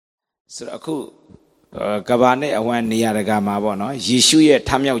ဆိုတော့အခုကဘာနဲ့အဝမ်းနေရတကမှာပေါ့နော်ယေရှုရဲ့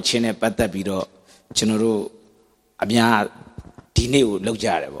ထမြောက်ခြင်းနဲ့ပတ်သက်ပြီးတော့ကျွန်တော်တို့အများဒီနေ့ကိုလောက်ကြ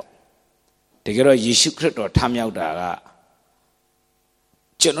ရတယ်ပေါ့တကယ်တော့ယေရှုခရစ်တော်ထမြောက်တာက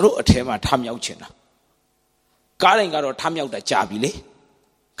ကျွန်တော်တို့အထဲမှာထမြောက်ခြင်းတာကားတိုင်းကတော့ထမြောက်တာကြာပြီလေ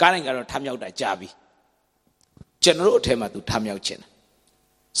ကားတိုင်းကတော့ထမြောက်တာကြာပြီကျွန်တော်တို့အထဲမှာသူထမြောက်ခြင်းတာ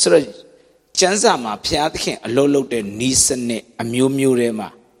ဆိုတော့ကျမ်းစာမှာဘုရားသခင်အလုံးလုံးတဲ့ဤစနစ်အမျိုးမျိုးတွေမှာ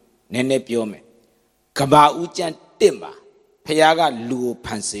နည်းနည်းပြောမယ်ကဘာဦးကျမ်း1မှာဘုရားကလူကိုဖ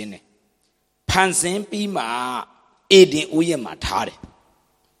န်ဆင်းတယ်ဖန်ဆင်းပြီးမှအေဒင်ဥယျာဉ်မှာထားတယ်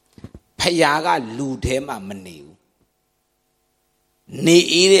ဘုရားကလူထဲမှာမနေဘူးနေ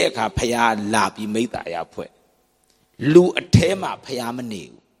အေးတဲ့အခါဘုရားလာပြီးမိသားရဖွဲ့လူအထဲမှာဘုရားမနေ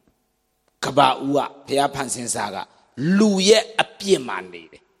ဘူးကဘာဦးကဘုရားဖန်ဆင်းစားကလူရဲ့အပြစ်မှာနေ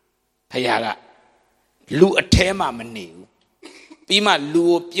တယ်ဘုရားကလူအထဲမှာမနေဘူးပြီးမှလူ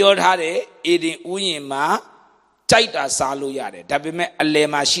ကိုပြောထားတယ်အေဒင်ဥယျာဉ်မှာကြိုက်တာစားလို့ရတယ်ဒါပေမဲ့အလယ်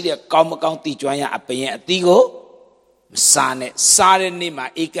မှာရှိတဲ့ကောင်းမကောင်းတိကျွမ်းရအပင်ရဲ့အသီးကိုမစားနဲ့စားတဲ့နေ့မှာ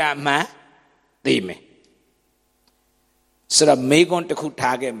ဧကအမှန်သိမယ်ဆိုတော့မေကွန်းတစ်ခု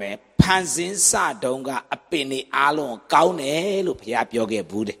ထားခဲ့မယ်ဖန်ဆင်းစတုံးကအပင်တွေအားလုံးကောင်းတယ်လို့ဘုရားပြောခဲ့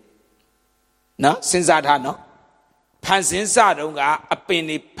ဘူးတယ်နော်စဉ်းစားထားနော်ဖန်ဆင်းစတုံးကအပင်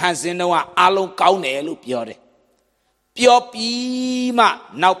တွေဖန်ဆင်းတော့အားလုံးကောင်းတယ်လို့ပြောတယ်ပြောပြီးမှ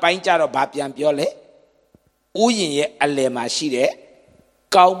နောက်ပိုင်းကျတော့ဗာပြန်ပြောလေဥယျာဉ်ရဲ့အလယ်မှာရှိတဲ့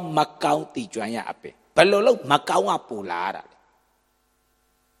ကောင်းမကောင်းတိကျွမ်းရအပင်ဘယ်လိုလုပ်မကောင်းကပူလာရတာလဲ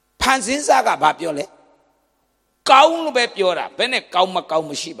ဖန်ဆင်းစကဗာပြောလေကောင်းလို့ပဲပြောတာဘယ်နဲ့ကောင်းမကောင်း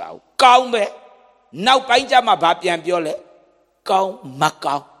မရှိပါဘူးကောင်းပဲနောက်ပိုင်းကျမှဗာပြန်ပြောလေကောင်းမ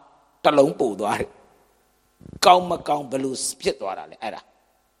ကောင်းတလုံးပူသွားတယ်ကောင်းမကောင်းဘယ်လိုဖြစ်သွားတာလဲအဲ့ဒါ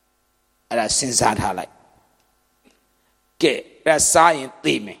စဉ်းစားထားလိုက်ကဲဒါစားရင်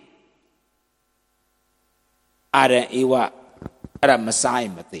သိမယ်အာရန်ဧဝအဲ့ဒါမစားရ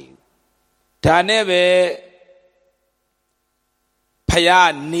င်မသိဘူးဒါနဲ့ပဲဖ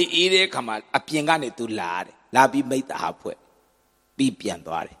ယားနေအေးတဲ့ခါမှာအပြင်ကနေသူလာတယ်လာပြီးမိသားဟာဖွဲ့ပြီးပြန်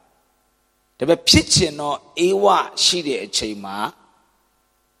သွားတယ်ဒါပေမဲ့ဖြစ်ချင်တော့ဧဝရှိတဲ့အချိန်မှာ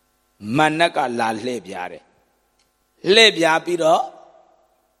မနက်ကလာလှည့်ပြားတယ်လှည့်ပြားပြီးတော့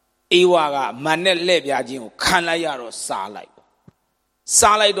ဧဝကမန်နဲ့လှည့်ပြားခြင်းကိုခံလိုက်ရတော့စားလိုက်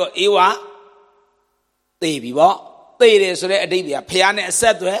တော့ဧဝသေပြီပေါ့သေတယ်ဆိုတဲ့အဓိပ္ပာယ်ဖျားနဲ့အဆ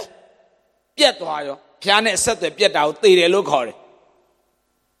က်အသွယ်ပြတ်သွားရောဖျားနဲ့အဆက်အသွယ်ပြတ်တာကိုသေတယ်လို့ခေါ်တယ်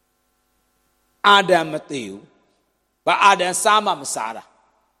အာဒံမသေဘူးဘာအာဒံစားမှမစားတာ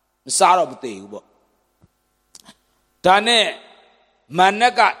မစားတော့မသေဘူးပေါ့ဒါနဲ့မန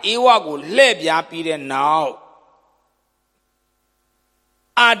က်ကဧဝကိုလှည့်ပြားပြီးတဲ့နောက်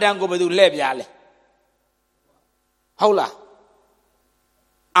အာဒံကိုဘယ်သူလှည့်ပြားလဲဟုတ်လား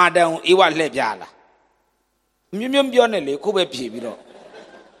အာဒံကိုဧဝလှည့်ပြားလားမြွန်းပြောနေလေခုပဲဖြေပြီးတော့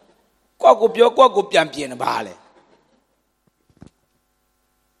ကိုကိုပြောကိုပြန်ပြင်နေပါလေ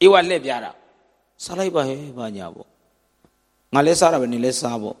ဧဝလှည့်ပြားတာစားလိုက်ပါဟဲ့ဘာညာပေါ့ငါလဲစားတာပဲနေလဲ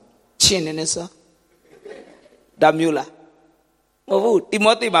စားပေါ့ချင်းနေစားဒါမျိုးလားမဟုတ်ဘူးတိ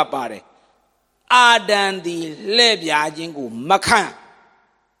မောသေမှာပါတယ်အာဒံဒီလှည့်ပြားခြင်းကိုမခံ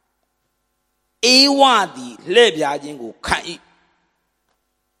ဧဝသည်လှည့်ပြားခြင်းကိုခံ၏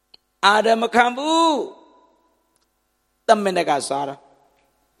အာဒံမခံဘူးသမင်ကစားတာ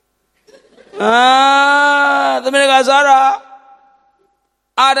သမင်ကစားတာ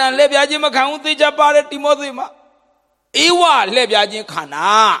အာဒံလှည့်ပြားခြင်းမခံဘူးသိချပါတယ်တိမောသေမှာဧဝလှည့်ပြားခြင်းခံတာ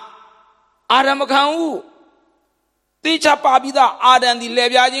အာဒံမခံဘူးသိချပါပြီးသားအာဒံသည်လှ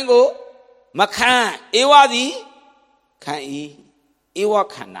ည့်ပြားခြင်းကိုမခံဧဝသည်ခံ၏ဧဝ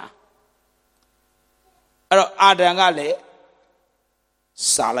ခံတာအဲ့တော့အာဒံကလည်း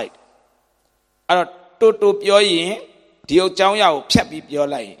စားလိုက်အဲ့တော့တိုပြောရင်ဒီအကြောင်းအရာကိုဖြတ်ပြီးပြော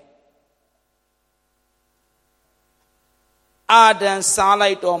လိုက်ရင်အာဒံစား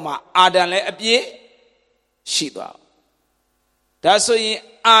လိုက်တော့မှအာဒံလည်းအပြည့်ရှိသွားဒါဆိုရင်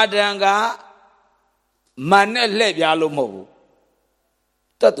အာဒံကမန်နဲ့လှည့်ပြားလို့မဟုတ်ဘူး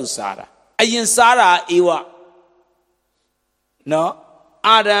တတ်သူစားတာအရင်စားတာဧဝနော်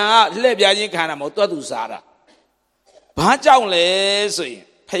အာဒံကလှည့်ပြားခြင်းခံတာမဟုတ်တတ်သူစားတာဘာကြောင့်လဲဆိုရင်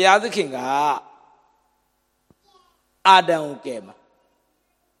ဖယားသခင်ကအာဒံကိုကယ်မှာ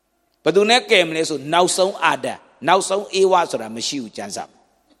ဘယ်သူနဲ့ကယ်မလဲဆိုနောက်ဆုံးအာဒံနောက်ဆုံးဧဝဆိုတာမရှိဘူးကျမ်းစာ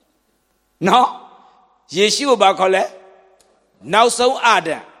နော်ယေရှုကိုဘာခေါ်လဲနောက်ဆုံးအာ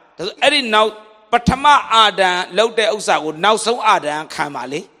ဒံဒါဆိုအဲ့ဒီနောက်ပထမအာဒံလောက်တဲ့ဥစ္စာကိုနောက်ဆုံးအာဒံခံပါ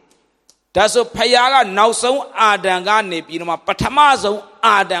လေဒါဆိုဖယားကနောက်ဆုံးအာဒံကနေပြီးတော့မှပထမဆုံး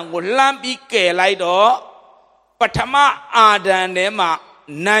အာဒံကိုလှမ်းပြီးကယ်လိုက်တော့ပထမအာဒံထဲမှာ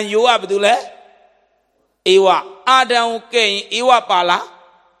nan yo a bdu le Ewa Adam ke ewa pala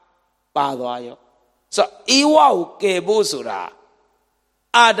pa twa yo so ewa ko ke bo soda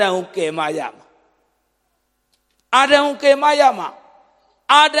Adam ke ma ya ma Adam ke ma ya ma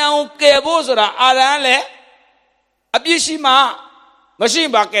Adam ke bo soda Adam le aပြစ်ရှိမှမရှိ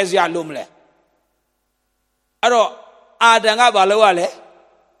ပါကဲစရာလို့မလဲအဲ့တော့အာဒံကဘာလုပ်ရလဲ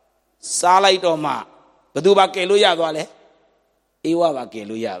စားလိုက်တော့မှဘသူပါကဲလို့ရသွားလဲအေဝပါကဲ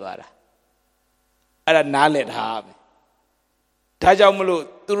လို့ရသွားတာအဲ့ဒါနားလည်ထားမယ်ဒါကြောင့်မလို့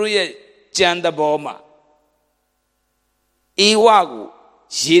သူတို့ရဲ့ကြံသဘောမှာအေဝကို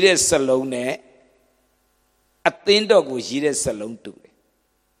ရေးတဲ့စလုံးနဲ့အသင်းတော်ကိုရေးတဲ့စလုံးတူတယ်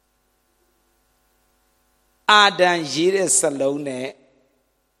အာဒံရေးတဲ့စလုံးနဲ့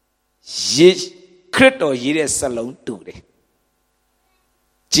ရေးခရစ်တော်ရေးတဲ့စလုံးတူတယ်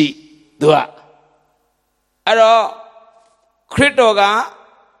ကြည်သူကအဲ့တော့ခရစ်တော်က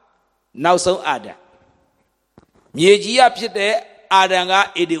နောက်ဆုံးအာဒံမြေကြီးကဖြစ်တဲ့အာဒံက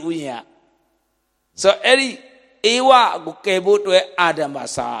အေဒီဥယျာဉ်ဆိုအဲ့ဒီအေဝကိုကယ်ဖို့အတွက်အာဒံပါ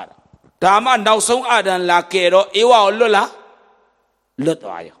စားတာဒါမှနောက်ဆုံးအာဒံလာကယ်တော့အေဝကိုလွတ်လားလွတ်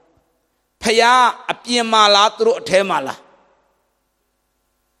သွားရောဖယားအပြင်မှာလားသူတို့အထဲမှာလား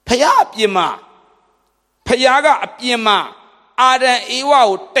ဖယားအပြင်မှာဖယားကအပြင်မှာအာဒံအေဝ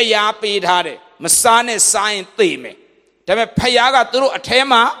ကိုတရားပေးထားတယ်မစားနဲ့စားရင်သေမယ်ဒါပေမဲ့ဖယားကသူတို့အထဲ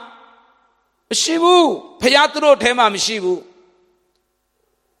မှာမရှိဘူးဖယားသူတို့အထဲမှာမရှိဘူး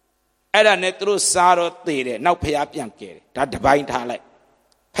အဲ့ဒါနဲ့သူတို့စားတော့သေတယ်နောက်ဖယားပြန်ကယ်တယ်ဒါတပိုင်းထားလိုက်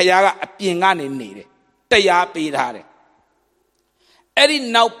ဖယားကအပြင်ကနေနေတယ်တရားပေးထားတယ်အဲ့ဒီ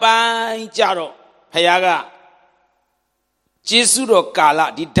နောက်ပိုင်းကြတော့ဖယားကကျေးဇူးတော်ကာလ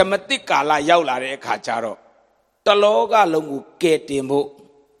ဒီဓမ္မတိကာလရောက်လာတဲ့အခါကျတော့တလောကလုံးကိုကယ်တင်ဖို့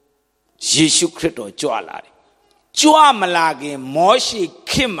ယေရှုခရစ်တော်ကြွလာတယ်ကြွမလာခင်မောရှေ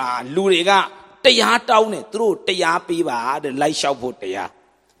ခေတ်မှာလူတွေကတရားတောင်းတယ်သူတို့တရားပေးပါတဲ့လိုက်လျှောက်ဖို့တရား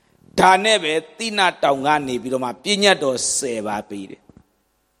ဒါနဲ့ပဲတိနတောင်ကနေပြီးတော့မှပြည့်ညတ်တော်10ပါပေးတယ်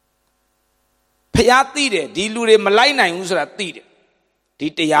ဖယားသိတယ်ဒီလူတွေမလိုက်နိုင်ဘူးဆိုတာသိတယ်ဒီ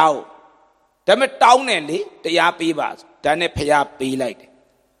တရားကိုဒါပေမဲ့တောင်းတယ်လေတရားပေးပါဒါနဲ့ဖယားပေးလိုက်တယ်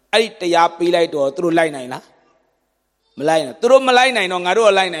အဲ့ဒီတရားပေးလိုက်တော့သူတို့လိုက်နိုင်လားမလိုက်နိုင်သူတို့မလိုက်နိုင်တော့ငါတို့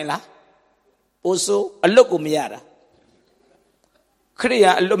ကလိုက်နိုင်လားပို့ဆိုအလွတ်ကိုမရတာခရိ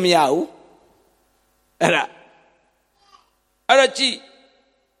ယာအလွတ်မရဘူးအဲ့တော့ကြည့်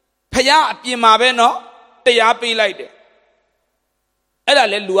ဖယားအပြင်မှာပဲနော်တရားပေးလိုက်တယ်အဲ့ဒါ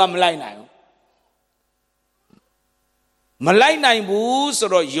လဲလူကမလိုက်နိုင်ဘူးမလိုက်နိုင်ဘူးဆို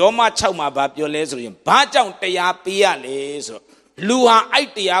တော့ယောမ6မှာဗာပြောလဲဆိုရင်ဘာကြောင့်တရားပေးရလဲဆိုတော့လူဟာအဲ့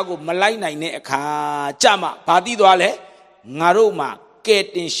တရားကိုမလိုက်နိုင်တဲ့အခါကြမှာဘာသိသွားလဲငါတို့မှာကဲ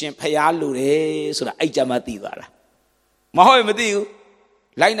တင်ရှင်ဖယားလိုတယ်ဆိုတာအဲ့ကြမှာသိသွားတာမဟုတ်ရင်မသိဘူး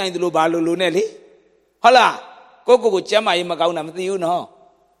လိုက်နိုင်သလိုဘာလိုနဲ့လေဟုတ်လားကိုကျမ်းမာရေးမကောင်းတာမသိဘူးနော်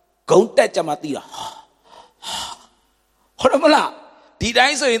ဂုံတက်ကြမှာသိတာဟုတ်တယ်မလားဒီတို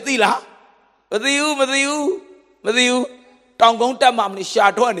င်းဆိုရင်သိလားမသိဘူးတောင်ကုန်းတက်မှမလို့ရှာ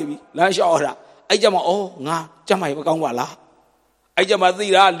ထွက်နေပြီလမ်းလျှောက်ရတာအဲ့ကြမှာငါကျမ်းမာရေးမကောင်းပါလားအဲ့ကြမှာသိ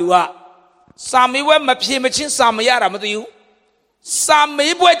တာလူကစာမေးပွဲမဖြေမချင်းစာမရတာမသိဘူးစာ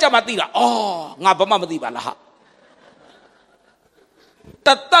မေးပွဲကြမှာသိတာငါဘာမှမသိပါလားဟာတ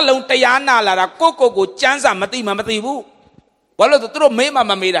သက်လုံးတရားနာလာတာကိုကျမ်းစာမသိမှမသိဘူးဘာလို့သူတို့မေးမှ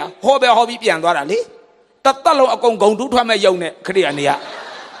မမေးတာဟောပဲဟောပြီးပြန်သွားတာလေတသက်လုံးအကုန်ဂုံတူးထွက်မဲ့ယုံနဲ့ခရိယာနေရ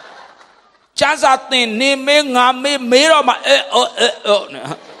ကျမ်းစာသင်နေမေးငါမေးတော့မှ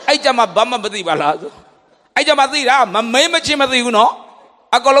အဲ့ကြမှာဘာမှမသိပါလားအဲ့ကြမှာသိတာမမေးမချင်းမသိဘူးနော်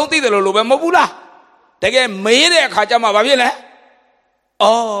အကုန်လုံးသိတယ်လို့ပဲမဟုတ်ဘူးလားတကယ်မေးတဲ့အခါကျမှဘာဖြစ်လဲ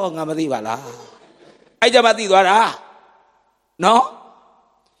ငါမသိပါလားအဲ့ကြမှာသိသွားတာနော်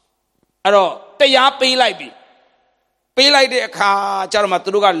အဲ့တော့တရားပေးလိုက်ပြီပေးလိုက်တဲ့အခါကျတော့မှသူ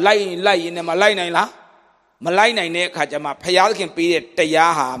တို့ကလိုက်ရင်နဲ့မလိုက်နိုင်လားမလိုက်နိုင်တဲ့အခါကျမှဖယားသခင်ပေးတဲ့တ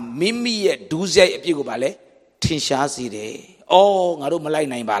ရားဟာမိမိရဲ့ဒူးစိုက်အပြစ်ကိုပါလေထင်ရှားစေတယ်ငါတို့မလိုက်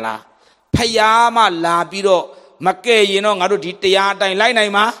နိုင်ပါလားဖယားမှလာပြီးတော့မကဲ့ရင်တော့ငါတို့ဒီတရားအတိုင်းလိုက်နို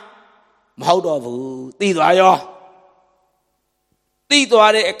င်မှာမဟုတ်တော့ဘူးသိသွားရောသိ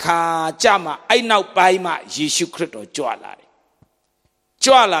သွားတဲ့အခါကျမှအဲ့နောက်ပိုင်းမှာယေရှုခရစ်တော်ကြွလာတယ်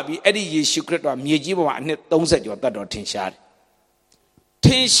ကြွလာပြီးအဲ့ဒီယေရှုခရစ်တော်မြေကြီးပေါ်မှာအနှစ်30ကျော်တတ်တော်ထင်ရှားတယ်ထ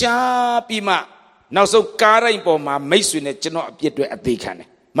င်ရှားပြီးမှနောက်ဆုံးကားတိုင်းပေါ်မှာမိတ်ဆွေနဲ့ကျွန်တော်အပြစ်တွေအသေးခံတယ်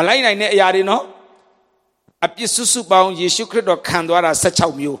မလိုက်နိုင်တဲ့အရာတွေနော်အပြစ်စုပေါင်းယေရှုခရစ်တော်ခံသွားတာ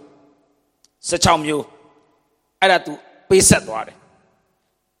16မျိုးအဲ့ဒါသူပေးဆက်သွားတယ်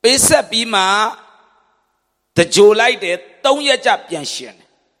ပေးဆက်ပြီးမှတကြိုလိုက်တယ်3ရက်ကြပြန်ရှင်တယ်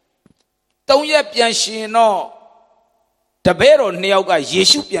3ရက်ပြန်ရှင်တော့ တပည့်တော်နှစ်ယောက်ကယေ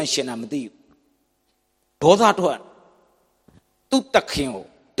ရှုပြန်ရှင်တာမသိဘူးဒေါသထွက်သူ့တခင်ကို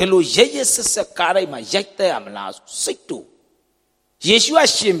ဒီလိုရရဆက်ဆက်ကားတိုင်းမှာရိုက်တက်ရမလားစိတ်တူယေရှုက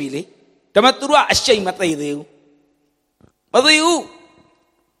ရှင်ပြီလေဒါပေမဲ့သူတို့ကအရှိန်မသိသေးဘူးမသိဘူး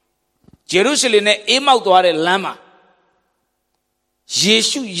ယေရုရှလင်နဲ့အေးမောက်သွားတဲ့လမ်းမှာယေ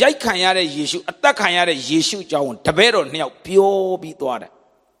ရှုရိုက်ခံရတဲ့ယေရှုအသက်ခံရတဲ့ယေရှုအကြောင်းကိုတပည့်တော်နှစ်ယောက်ပြောပြီးသွားတယ်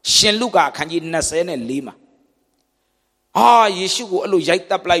ရှင်လုကာအခန်းကြီး24မှာယေရှုကိုအဲ့လိုရိုက်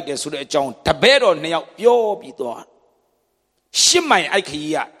တက်ပလိုက်တယ်ဆိုတဲ့အကြောင်းတပည့်တော်နှစ်ယောက်ပြောပြီးသွား10 မိုင်အဲ့ခ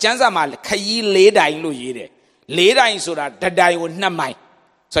ကြီးကကျမ်းစာမှာခကြီး4 တိုင်လို့ရေးတယ်4 တိုင်ဆိုတာတတိုင်ကို2 မိုင်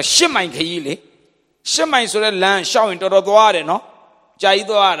ဆို10 မိုင်ခကြီးလေ10 မိုင်ဆိုတဲ့လမ်းရှောက်ရင်တော်တော်သွားရတယ်နော်ကြာကြီး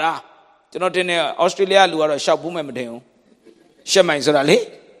သွားရတာကျွန်တော်တင်နေဩစတြေးလျလူကတော့ရှောက်ဘူးမဲ့မတင်ဘူး10 မိုင်ဆိုတာလေ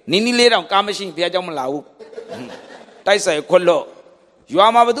နီးနီးလေးတောင်ကားမရှိဘုရားကျောင်းမလာဘူးတိုက်ဆိုင်ခွတ်လို့ရွာ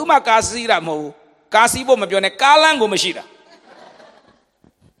မှာဘယ်သူမှကားစီးတာမဟုတ်ဘူးကားစီးဖို့မပြောနဲ့ကားလမ်းကိုမရှိတာ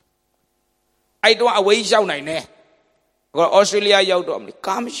အဲ့တော့အဝေးရောက်နိုင်တယ်အော်ဩစတြေးလျရောက်တော့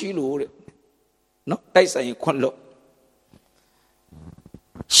ကားမရှိလို့တဲ့နော်တိုက်ဆိုင်ခွတ်လို့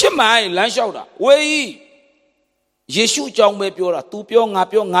10 မိုင်လမ်းလျှောက်တာဝေးယေရှုအကြောင်းပဲပြောတာ तू ပြောငါ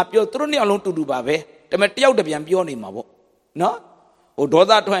ပြောသူတို့နှစ်ယောက်လုံးတူတူပါပဲဒါပေမဲ့တယောက်တပြန်ပြောနေမှာပေါ့နော်ဟိုဒေါ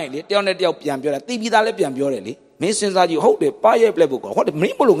သထွက်ရင်လေတယောက်နဲ့တယောက်ပြန်ပြောတာတိပိသားလည်းပြန်ပြောတယ်လေမင်းစဉ်းစားကြည့်ဟုတ်တယ်ပါရဲ့ပလက်ဖို့ကောဟုတ်တယ်မ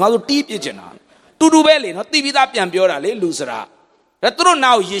င်းမလို့ငါတို့တီးပြစ်ချင်တာတူတူပဲလေနော်တိပိသားပြန်ပြောတာလေလူစရာဒါသူတို့နာ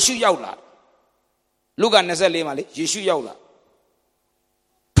ကိုယေရှုရောက်လာလုကာ24မှာလေယေရှုရောက်လာ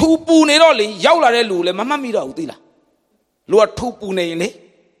ထူပူနေတော့လေရောက်လာတဲ့လူလည်းမမှတ်မိတော့ဘူးသိလားလူကထူပူနေရင်လေ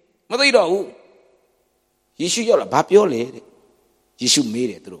မသိတော့ဘူးယေရှုရောက်လာဘာပြောလဲတဲ့ယေရှုမေး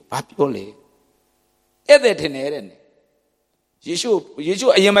တယ်သူတို့ဘာပြောလဲဧည့်သည်ထင်တယ်တဲ့ယေရှု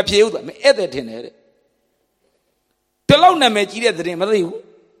အရင်မဖြေဘူးသူဧည့်သည်ထင်တယ်တဲ့ဒီလောက်နာမည်ကြီးတဲ့သတင်းမသိဘူး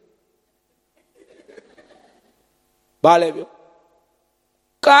ဘာလဲပြော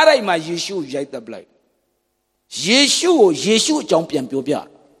ကားတိုင်းမှာယေရှုရိုက်တက်ပလိုက်ယေရှုကိုယေရှုအကြောင်းပြန်ပြောပြ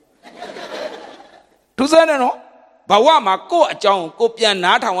သူစမ်းတယ်နော်ဘဝမှာကိုယ့်အကြောင်းကိုပြန်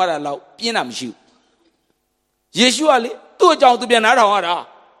နားထောင်ရတာလောက်ပြင်းတာမရှိဘူးယေရှုကလေသူ့အကြောင်းသူပြန်နားထောင်ရတာ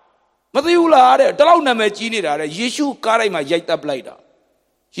မသိဘူးလားတဲ့ဒီလောက်နာမည်ကြီးနေတာတဲ့ယေရှုကားတိုင်းမှာရိုက်တက်ပလိုက်တာ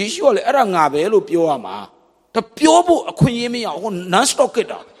ယေရှုကလေအဲ့ဒါငါပဲလို့ပြောရမှာဒါပြောဖို့အခွင့်အရေးမရဟို non stop က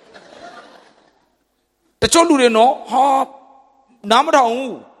တာတချို့လူတွေနော်ဟာနားမထောင်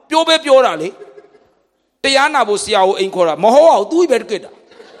ဘူးပြောတာလေတရားနာဖို့ဆရာကိုအိမ်ခေါ်တာမဟုတ်အောင်သူ့ပဲကတာ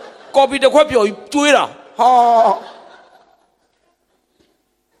ကော်ပီတစ်ခွက်ပြောပြီးကျွေးတာဟာ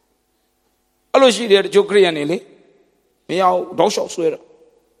အဲ့လိုရှိတယ်တချို့ခရိယန်တွေလေမရအောင်တောက်လျှောက်ဆွဲတာ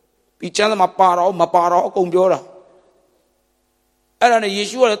ပြီးကျမ်းစာမှာပါတော့မပါတော့အကုန်ပြောတာအဲ့ဒါနဲ့ယေ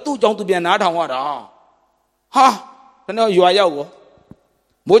ရှုကလည်းသူ့အကြောင်းသူပြန်နားထောင်ရတာဟာတော့ရွာရောက်ကော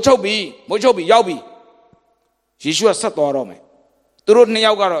မိုးချုပ်ပြီရောက်ပြီယေရှုကဆက်သွားတော့မယ်သူတို့နှစ်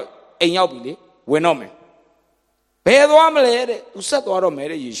ယောက်ကတော့အိမ်ရောက်ပြီလေဝင်တော့မယ်ဘယ်သွားမလဲတဲ့သူဆက်သွားတော့မယ်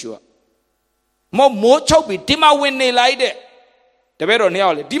တဲ့ယေရှုကမိုးချုပ်ပြီဒီမှာဝင်နေလိုက်တဲ့တပည့်တော်နှစ်ယော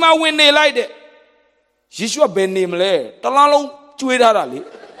က်လေဒီမှာဝင်နေလိုက်တဲ့ယေရှုကဘယ်နေမလဲတလားလုံးကျွေးထားတာလေ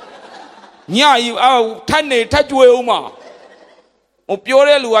ညကြီးထပ်ကျွေးဦးမှာဟိုပြော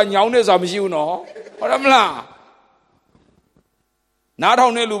တဲ့လူကညောင်းနေဆိုတာမရှိဘူးနော်ဟုတ်တယ်မလားနားထော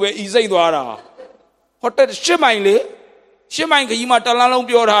င်တဲ့လူပဲဤစိတ်သွားတာဟိုတက်10 မိုင်လေ10 မိုင်ခကြီးမှာတလားလုံး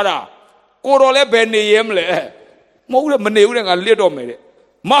ပြောထားတာကိုတော်လည်းဘယ်နေရဲမလဲမဟုတ်တယ်မနေဘူးတဲ့ငါလစ်တော့မယ်တဲ့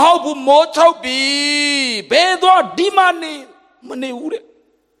မဟုတ်ဘူးမိုးချုပ်ပြီဘယ်တော့ဒီမှာနေမနေဘူးတဲ့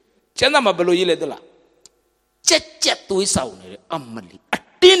ကျမ်းစာမှာဘယ်လိုရေးလဲသလားကြက်သွေးဆောင်နေတဲ့အမလီအ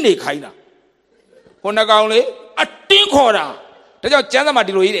တင်းနေခိုင်းတာဟိုနှကောင်လေအတင်းခေါ်တာဒါကြောင့်ကျမ်းစာမှာ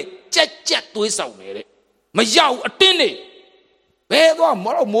ဒီလိုရေးတယ်ကြက်သွေးဆောင်နေတဲ့မရောက်အတင်းနေဘယ်တော့မ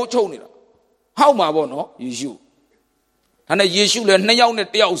တော့မိုးချုပ်နေတာဟောက်မှာပေါ့နော်ယေရှုဒါနဲ့ယေရှုလည်း2 ယောက်နဲ့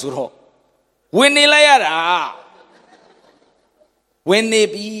1 ယောက်ဆိုတော့ဝင်နေလိုက်ရတာဝင်နေ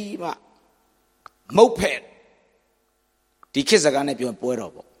ပြီးမှမုတ်ဖက်ဒီခေတ်စကားနဲ့ပြောပွဲ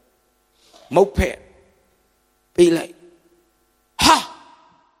တော့ပေါ့မုတ်ဖက်ပေးလိုက်ဟာ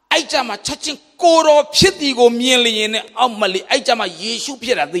အဲ့ကြမှာချက်ချင်းကိုတော်ဖြစ်သည်ကိုမြင်လျင်နဲ့အောက်မလေးအဲ့ကြမှာယေရှုဖြ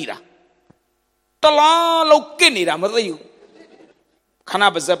စ်တာသိတာတလားလုံးကစ်နေတာမသိဘူးခဏ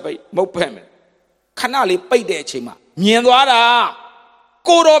ပါစက်ပိတ်မုတ်ဖက်မယ်ခဏလေးပိတ်တဲ့အချိန်မှာမြင်သွားတာ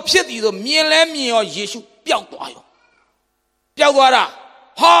ကိုတော်ဖြစ်သည်ဆိုမြင်လဲမြင်ရောယေရှုပျောက်သွားတာ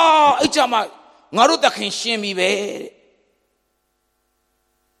ဟာအဲ့ကြမှာငါတို့သခင်ရှင်ပြီပဲတဲ့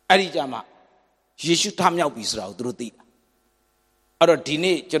အဲ့ဒီကြမှာယေရှုထမြောက်ပြီဆိုတာကိုသူတို့သိတာအဲ့တော့ဒီ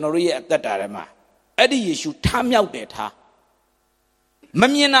နေ့ကျွန်တော်တို့ရဲ့အသက်တာထဲမှာအဲ့ဒီယေရှုထမြောက်တယ်ထားမ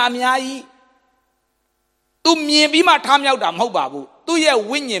မြင်တာအများကြီးသူမြင်ပြီးမှထမြောက်တာမဟုတ်ပါဘူးသူ့ရဲ့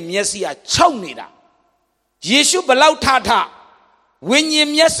ဝိညာဉ်မျက်စိကချုပ်နေတာ ယေရှုဘလောက်ထဝိညာဉ်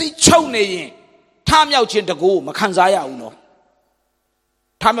မျက်စိချုပ်နေရင်ထမြောက်ခြင်းတကူမခံစားရဘူးနော်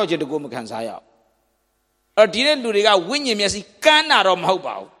ထမြောက်ခြင်းတကူမခံစားရဘူးအဲ့ဒီတဲ့လူတွေကဝိညာဉ်မျက်စိကန်းတာတော့မဟုတ်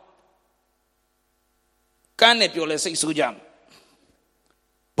ပါဘူးကန်းနဲ့ပြောလဲစိတ်ဆိုးကြမှာ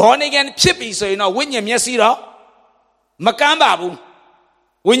ဘောနေကန်ဖြစ်ပြီဆိုရင်တော့ဝိညာဉ်မျက်စိတော့မကန်းပါဘူး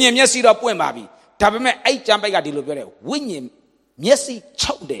ဝိညာဉ်မျက်စိတော့ပွင့်ပါပြီဒါပေမဲ့အဲ့ကျမ်းပိုက်ကဒီလိုပြောတယ်ဝိညာဉ်မျက်စိ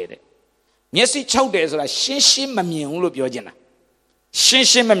ချုပ်တယ်တဲ့မျက်စိချုပ်တယ်ဆိုတာရှင်းရှင်းမမြင်ဘူးလို့ပြောချင်တာရှင်း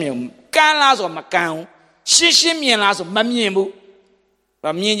ရှင်းမမြင်ဘူးကန်းလားဆိုမကန်းဘူးရှင်းရှင်းမြင်လားဆိုမမြင်ဘူး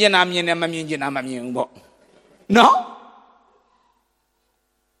မြင်ချင်တာမြင်တယ်မမြင်ချင်တာမမြင်ဘူးပေါ့နော်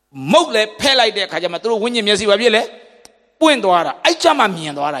မုတ်လဲဖဲလိုက်တဲ့အခါကျမှသူတို့ဝိညာဉ်မျက်စိဘာဖြစ်လဲပွင့်သွားတာအဲ့ကျမှမြ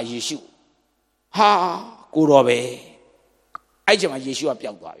င်သွားတာယေရှုဟာကိုတော်ပဲအဲ့ကျမှယေရှုက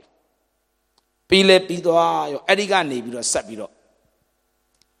ပျောက်သွားပြီပြီးလဲပြီးသွားရောအဲ့ဒီကနေပြီးတော့ဆက်ပြီးတော့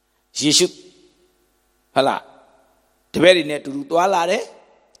ယေရှုဟလာတပည့်တွေနဲ့အတူတူသွားလာတယ်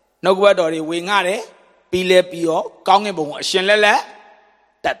နှုတ်ကပတ်တော်တွေဝေငှတယ်ပြီးလဲပြီးတော့ကောင်းကင်ဘုံကိုအရှင်လက်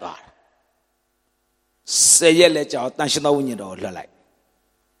တက်သွားတာ10 ရက်လဲကြောက်တန်ရှင်သောဝိညာဉ်တော်ကိုလွှတ်လိုက်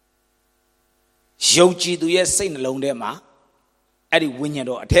ယုံကြည်သူရဲ့စိတ်နှလုံးထဲမှာအဲ့ဒီဝိညာဉ်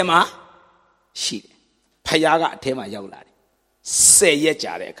တော်အထဲမှာရှိတယ်ဖခင်ကအထဲမှာရောက်လာတယ်10 ရက်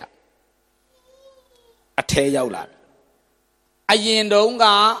ကြာတဲ့အခါအထဲရောက်လာတယ်အရင်တုန်းက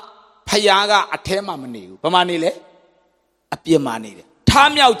ဖခင်ကအထဲမှာမနေဘူးဘာမှနေလဲအပြင်မှာနေတယ်ထား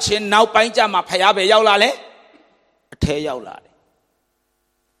မြောက်ခြင်းနောက်ပိုင်းကျမှဖခင်ပဲရောက်လာလဲအထဲရောက်လာတယ်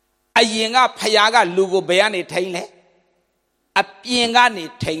အရင်ကဖခင်ကလူကိုဘယ်ကနေထိန်းလဲအပြင်ကနေ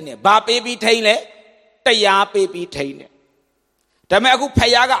ထိန်းတယ်ဘာပေးပြီးထိန်းလဲတရားပေးပြီးထိန်းတယ်ဒါပေမဲ့အခုဖ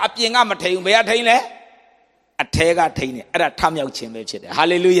ခင်ကအပြင်ကမထိန်းဘူးဘယ်ကထိန်းလဲအထဲကထိန်းတယ်အဲ့ဒါထမြောက်ခြင်းပဲဖြစ်တယ်ဟာ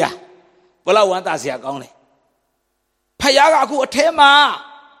လေလုယာဘယ်လောက်ဝမ်းသာစရာကောင်းလဲဖခင်ကအခုအ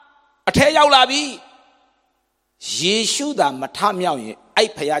ထဲရောက်လာပြီယေရှုသာမထမြောက်ရင်အဲ့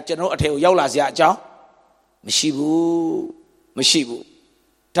ဖခင်ကျွန်တော်အထဲကိုရောက်လာစရာအကြောင်းမရှိဘူး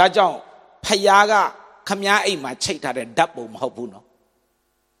ဒါကြောင့်ဖခင်ကခမည်းအိမ်မှာချိတ်ထားတဲ့ဓာတ်ပုံမဟုတ်ဘူးနော်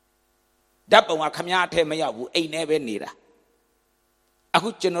ဓာတ်ပုံကခမည်းအထဲမရောက်ဘူးအိမ်ထဲပဲနေတာအခု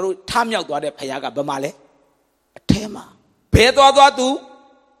ကျွန်တော်တို့ထမြောက်သွားတဲ့ဖခင်ကဘယ်မှာလဲအထဲမှာဘယ်သွားသူ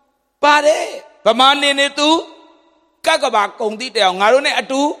ပါတယ်ဗမာနေသူကကဘာကုံတိတဲ့အောင်ငါတို့ ਨੇ အ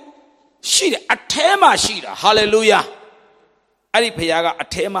တူရှိတယ်အထဲမှာရှိတာဟာလေလုယာအဲ့ဒီဖခင်ကအ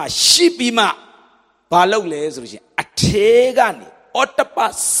ထဲမှာရှိပြီးမှဘာလုပ်လဲဆိုလို့ရှိရင်အထဲကနေအော်တပ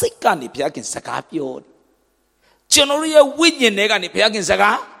စိတ်ကနေဘုရားခင်စကားပြောတယ်ကျွန်တော်ရဲ့ဝိညာဉ်ထဲကနေဘုရားခင်စ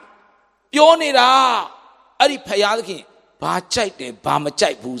ကားပြောနေတာအဲ့ဒီဘုရားခင်ဘာကြိုက်တယ်ဘာမ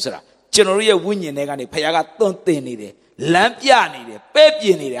ကြိုက်ဘူးဆိုတာကျွန်တော်ရဲ့ဝိညာဉ်ထဲကနေဘုရားကသွန်သင်နေတယ်လမ်းပြနေတယ်ပဲ့ပြ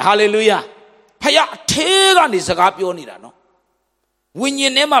င်နေတယ်ဟာလေလုယာဘုရားအထဲကနေစကားပြောနေတာနော်ဝိညာ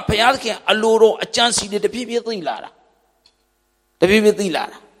ဉ်ထဲမှာဘုရားခင်အလိုတော်အကြံစီတွေတဖြည်းဖြည်းသိလာတာ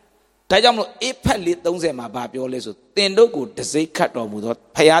ဒါကြောင့်မလို့အေဖက်လေး30မှာဗာပြောလဲဆိုသင်တို့ကိုတစိမ့်ခတ်တော်မူသော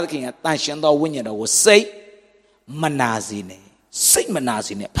ဘုရားသခင်ကတန်ရှင်သောဝိညာဉ်တော်ကိုစိတ်မနာစေနဲ့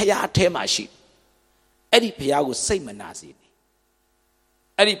ဘုရားအထဲမှာရှိအဲ့ဒီဘုရားကိုစိတ်မနာစေနဲ့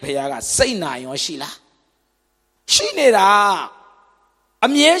အဲ့ဒီဘုရားကစိတ်နာရောရှိလားရှိနေတာအ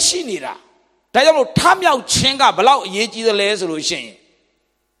မြဲရှိနေတာဒါကြောင့်မလို့ထမြောက်ခြင်းကဘလောက်အရေးကြီးသလဲဆိုလို့ရှိရင်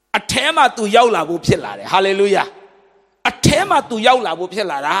အထဲမှာသူရောက်လာဖို့ဖြစ်လာတယ်ဟာလေလုယာအထဲမှာသူရောက်လာဖို့ဖြစ်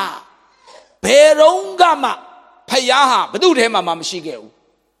လာတာဘယ်တော့မှဖယားဟာဘသူ့ထဲမှာမရှိခဲ့ဘူး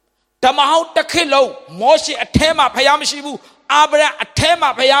ဓမ္မဟောင်းတစ်ခေတ်လုံးမောရှေအထဲမှာဖယားမရှိဘူးအာဗြဟံအထဲမှာ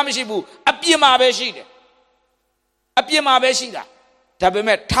ဖယားမရှိဘူးအပြင်မှာပဲရှိတယ်အပြင်မှာပဲရှိတာဒါပေ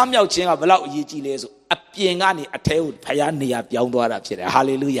မဲ့ထမြောက်ခြင်းကဘလောက်အရေးကြီးလဲဆိုအပြင်ကနေအထဲကိုဖယားနေရာပြောင်းသွားတာဖြစ်တယ်ဟာ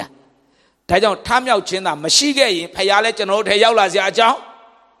လေလုယာဒါကြောင့်ထမြောက်ခြင်းသာမရှိခဲ့ရင်ဖယားလည်းကျွန်တော်တို့ထဲရောက်လာစရာအကြောင်း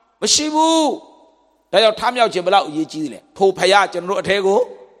မရှိဘူးဒါကြောင့်ထမြောက်ခြင်းဘလောက်အရေးကြီးလဲထိုဖယားကျွန်တော်တို့အထဲကို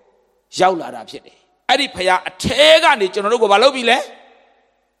ရောက်လာတာဖြစ်တယ်အဲ့ဒီဖယားအထဲကနေကျွန်တော်တို့ကိုမလုပ်ပြီလဲ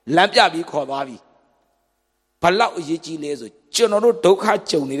လမ်းပြပြီးခေါ်သွားပြီဘလောက်အရေးကြီးလဲဆိုကျွန်တော်တို့ဒုက္ခ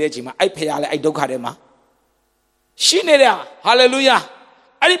ကြုံနေတဲ့အချိန်မှာအဲ့ဖယားလည်းအဲ့ဒုက္ခထဲမှာရှိနေတာဟာလေလုယာ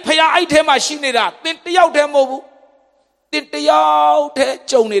အဲ့ဒီဖယားအဲ့ထဲမှာရှိနေတာသင်တယောက်တည်းမဟုတ်ဘူးသင်တယောက်တည်း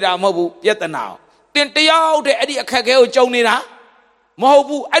ကြုံနေတာမဟုတ်ဘူးပြဿနာသင်တယောက်တည်းအဲ့ဒီအခက်အခဲကိုကြုံနေတာမဟုတ်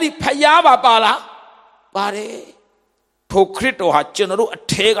ဘူးအဲ့ဒီဖယားပါလားပါတယ်ထိုခရစ်တော်ဟာကျွန်တော်တို့အ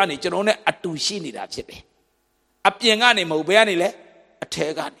ထဲကနေကျွန်တော်နဲ့အတူရှိနေတာဖြစ်တယ်အပြင်ကနေမဟုတ်ဘယ်ကနေလဲအထဲ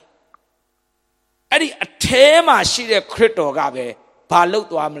ကနေအဲ့ဒီအထဲမှာရှိတဲ့ခရစ်တော်ကပဲဘာလုပ်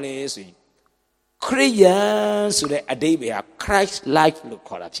သွားမလဲဆိုရင်ခရစ်ယာန်ဆိုတဲ့အဓိပ္ပာယ်ဟာ Christ life လို့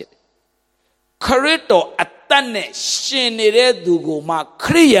ခေါ်တာဖြစ်တယ်ခရစ်တော်အသက်နဲ့ရှင်နေတဲ့သူကိုမှခ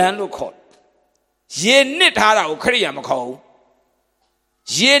ရစ်ယာန်လို့ခေါ်ရေနစ်ထားတာကိုခရစ်ယာန်မခေါ်ဘူး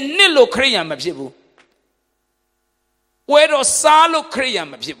ရေနစ်လို့ခရစ်ယာန်မဖြစ်ဘူး Where Salo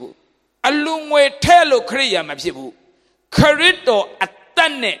Kriam people, a long way telo Kriam people, Carito a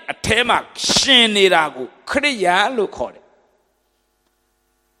tane a tema, Shenirago, Kriya look on it.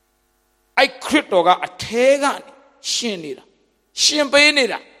 I critoga a tegan, Shenira,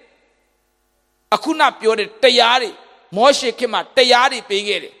 Shimpenira. Akuna Piore, Tayari, Moshe Kima, Tayari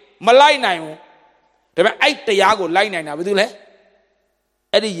Pigere, Malai. I Tayago line and Abdule.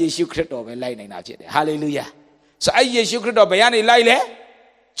 Eddie Yeshu Crito, a line and Abject. Hallelujah. So I Yeshu Crito, Bayani Lile,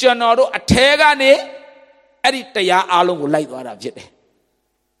 Janoro, a Tegane, Eddie Taya Along light or Abject.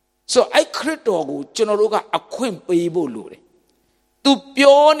 So I Crito, Janoroga, a quimpe bulure. Tu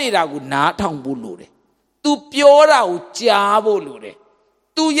pionira would not tongue bulure. Tu piora would jabulure.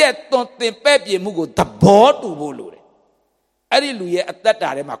 Tu yet don't think Pepe Mugo, the board to bulure. Hallelujah, at that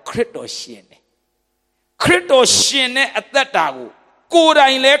time, a Crito shene. Crito shene at that time. Kura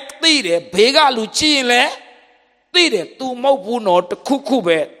in lek tire, Pega Lucile, tire, tu mobuno, the cuckoo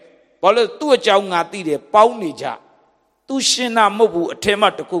bed, Polo tu a jaunga tire, Paunija, tu shina mobu, a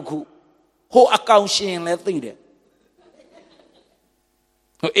tema to cuckoo, ho account shin le tire.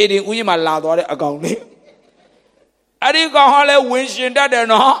 Eating Uyama lado account. I didn't go hole winshin that or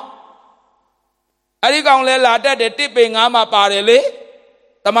no. I didn't go let that the tipping ama parele,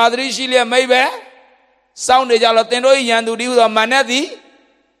 the Madrishilia maybe. Sound is Alateno Yandu the Manadi.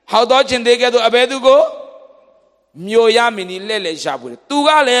 How dodging they get to Abedugo? Myoyamini Lele Shabu.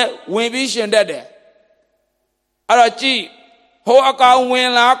 Tugale, Wimbish and Dede. Arachi, Hoaka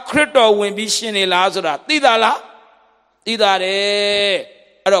Winla, Crito Wimbish in Lazara. Tidala Tidare.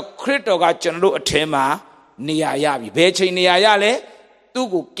 Aro Crito got General Tema, Nia Yabi, Beche Nia Yale,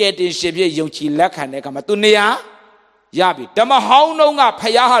 Tugu getting Shibia Yochi Lakane Kamatunia Yabi. Dama how no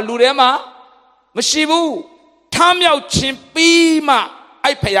Payaha Lurema. Mashibu, Tamyao Chimpima,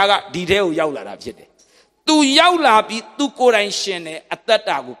 I payaga detail Yaula Jede. Tu Yaula be tu Koran Shene at that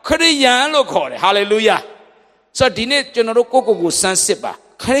ago, Korean locore, hallelujah. So Dine General Coco Sansiba,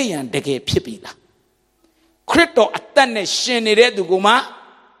 Korean dege pipila. Crito atane Shene Reduguma,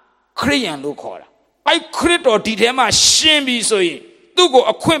 Korean locore. I crito ditema shimbi so ye, Dugo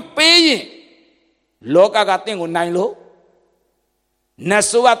a quimp paying. Loka got thing on nine low,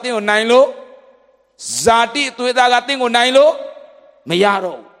 Nasoa thing on nine low. Zati tu itaga tingo nailo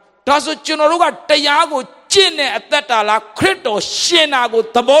mayaro. Taso chinoruga tayago chine atatala Crito shenago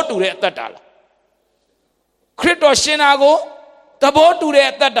tabotu re atatala. Crito shenago tabotu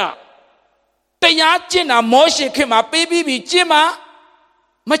re atata. Tayachina Moshe kima baby chima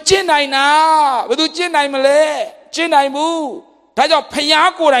machinai na bedu chinai male chinai mu. Tajo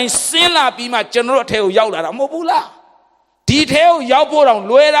payago and sila be my general tell yaula mobula. Detail Yaboran,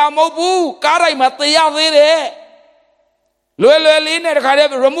 Luera Mobu, Karai Matia Vere Luelin and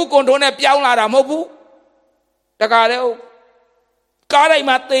Karev Ramuko don't have Piala Mobu, the Kareo Karai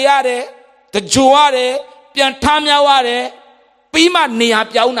Matiare, the Juare, Piantamiaware, Pima Nia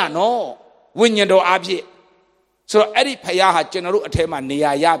Piauna, no, Winyado Abji. So Eddie Payaha General Atema Nia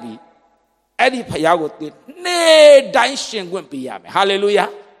Yabi, Eddie Payago did, ne dancing won't be Yami. Hallelujah.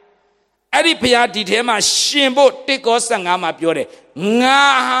 Eri paya ditema shimbo tiko sangama piore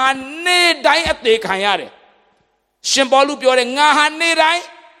nga ne dai ate khanyare shimbolu piore nga ne dai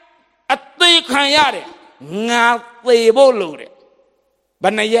ate khanyare nga tebo lore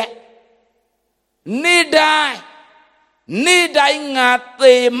banaye ne dai nga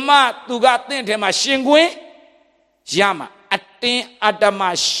te ma tuga tin the ma shin kwin yama atin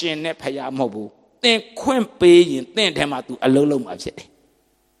adama shin ne phaya mhobu tin khwin pe yin tin the ma tu along long ma phit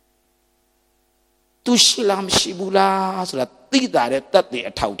Tu Shilam Shibula, so that that they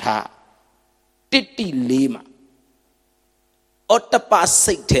are tauta. Titi Lima. Otapa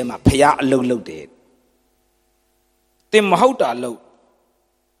say tema, Paya low dead. Tim Mahota low.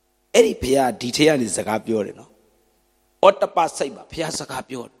 Eddie Paya detail is a gapior. Otapa say, Pia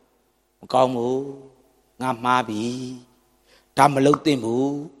Sakapior. Gomo, Namabi, Tamalo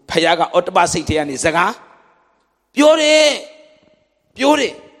Timu, Payaga Otapa say is a ga. Pure.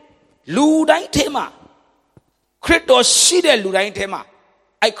 Ludai tema. Crito shide Ludai tema.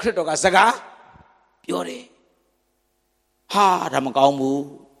 I crito gazaga. Pure. Ha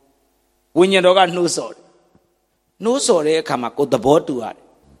Ramagamu. When you don't know so. No sorry, come a the board to her.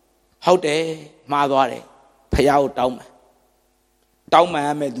 How day, Madore, Payao Dauma. Dauma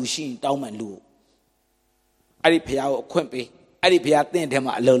Medushin, Dauman Lu. I payao quimpe. I payat them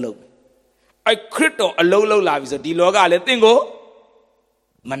a low. I crito a low lives of Diloga letingo.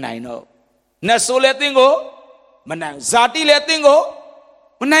 Manaino. Naso letingo. Manan Zati letingo.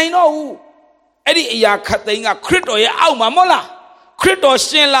 Manaino. Eddie ya cutting a crito ya out mamola. Crito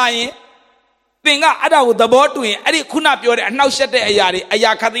shin lying. thing at out the boat doing, Eddie Kuna Pure and now shut the Ayari,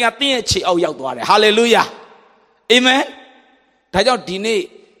 Ayakathing, Chi Oyakwater. Hallelujah. Amen. Tajo Dine,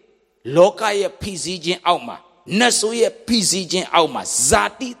 Loka PCG Alma, Nasoya PCG Alma,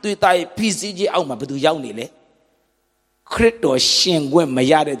 Zati Tutai PCG Alma, but do Yaunile. Crito Shengwen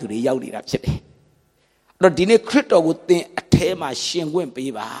Mayade to the Yaudi up today. The Dine Crito would think a tema Shengwen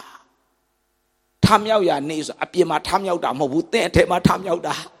Piva. Tamyao ya names, appear my Tamyao Damo would think tema Tamyao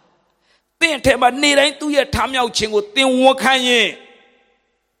da. Then tema need to your Tamyao Ching would think what can ye?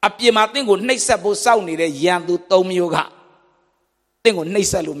 Appear my thing would next up sound in a Yandu Tomioga. Thing on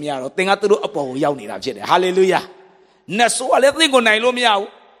Nesa Lumiaro, thing out to do upon Yauni up today. Hallelujah. Naso, let thing on Nailomiao.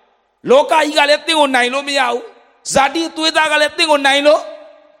 Loka, you got a thing on Nailomiao. Zadi tuitaga le tingo nailo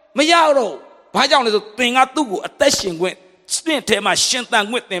mayaro bajang le tinga tugu atashing went spin tema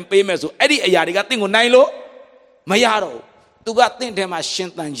shintang with them payments so edi ayariga tingo nailo mayaro tuga tin tema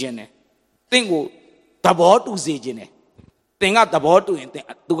shintang jene tingo tabo tu se jene tinga tabo tu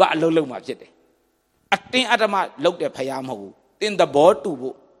tuga alolo ma phit de atin atama lok de phaya ma hu tin tabo tu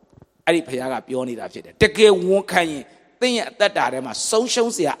bo edi phaya ga pyo ni da phit de teke won khan yin tin ya atat ta de ma song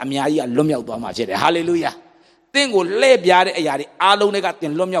shong sia amya ji ga lwat myauk twa ma phit de hallelujah thing will lay biare ayari alone got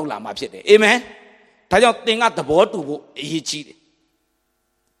in Lomia Lama Pit. Amen. Tayo thing at the board to each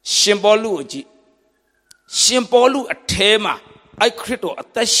Shimboluji Shimbolu a tema. I crito a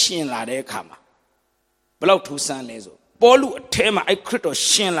tashin la de kama. Below 2 san lezo. Bolu a tema I crito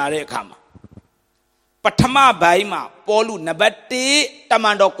shin la de kama. Patama baima, Bolu nabati,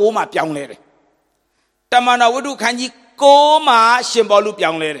 Tamando coma piang lere. Tamana would do kanji coma Shimbolu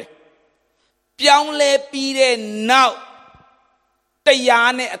piang lere. Piang le pire now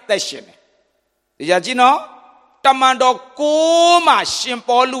Tayane attention. Yajino Tamando Koma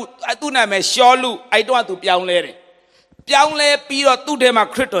Shimpolu Atuna me Sholu I don't want to piang le. Piang le piro to them a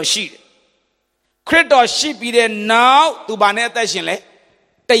crito sheet. Crito sheep pire now to bane attention le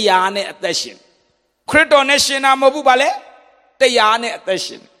Tayane attention. Crito nation amobubale Tayane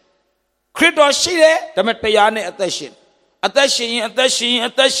attention. Crito sheet the Tayane attention.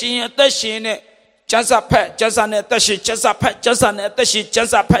 Attention. Just a pet, just an attention, just a pet, just an attention,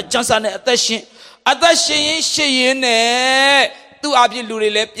 just a pet, just an attention. Attention, she in it. To absolutely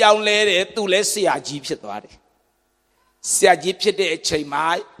let young lady to let's see a jeep. See a jeep de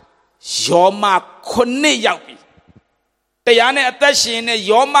Chimai. Yoma Kone Yapi. Tayane attention,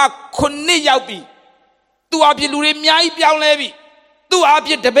 Yoma Kone Yapi. To absolutely Miai Piang Levy. To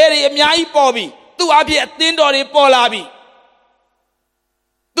absolute the berry Miai Bobby. To absolute Tindori Polabi.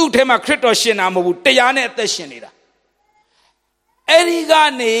 Tu tema crito shinamo, Tayane at the shinida.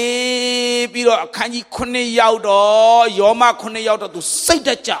 Erigane, Biro, can you kune yaudo, Yoma kune yaudo to say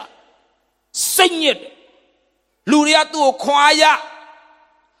the cha. Sing it. Luria to choir.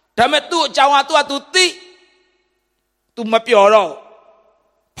 Tametu Jawatua to tea. To Mapioro.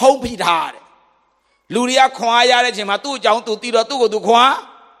 Pompi hard. Luria choir, Jimatu, Jown to Tiro to go to choir.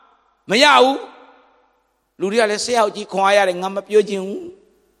 Mayau. Luria, let's say how you choir and Gamapio.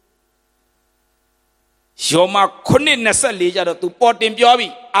 Yoma couldn't necessarily to port in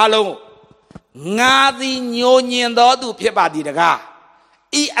Biobi, Alo Ngadi Nyon do Piebadi the ga.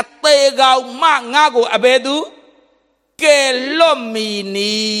 E a tega mangago abedu ke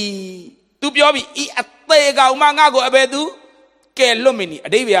lomini. To Biobi, e a tega mangago abedu ke lomini. A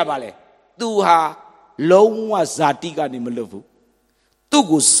Davia Vale. Do ha Loma Zatiga Nimelovu.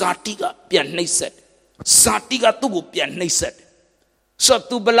 Tugu Zatiga Pianaset. Zatiga Tugu Pianaset. So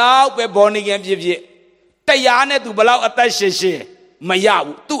to below be born again. Tayane to below attache,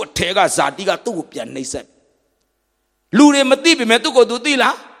 Mayabu, to Tega Zadiga to Pianese. Lure Matibi me to go to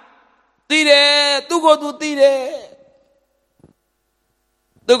Tila. Tire, to go to Tire.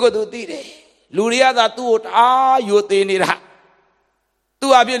 To go to Tire. Luria that to you tinira.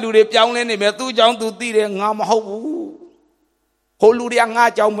 To have you Lure Piang me to jump to Tire and Nam Ho.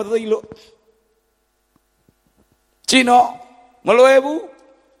 Holurianga Jamadilo. Chino, Maloebu.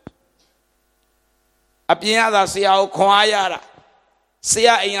 Apiada sia o khoayara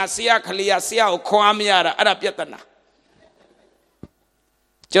sia inga sia khaliya sia o khoamyara ara pyatana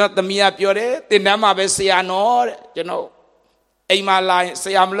ကျွန်တော်သမီးကပြောတယ်တင်တန်းမှာပဲဆရာနော်တဲ့ကျွန်တော်အိမ်မှာလာရင်ဆ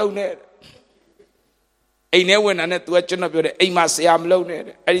ရာမလုပ်နဲ့အိမ်ထဲဝင်တာနဲ့ तू ကကျွန်တော်ပြောတယ်အိမ်မှာဆရာမလုပ်နဲ့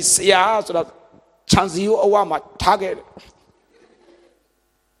တဲ့အဲ့ဒီဆရာဆိုတော့ခြံစည်းရိုးအဝမှာထားခဲ့တယ်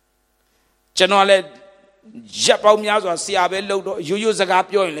ကျွန်တော်လည်းရပ်ပေါင်းများစွာဆရာပဲလုပ်တော့ရိုးရိုးစကား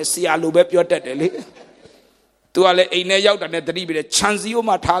ပြောရင်လည်းဆရာလိုပဲပြောတတ်တယ်လေသူကလည်းအိမ်ထဲရောက်တာနဲ့တတိပြီးတယ်ခြံစည်းရိုး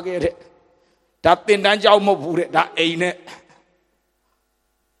မှာထားခဲ့တဲ့ဒါတင်တန်းကြောက်မဟုတ်ဘူးတဲ့ဒါအိမ်နဲ့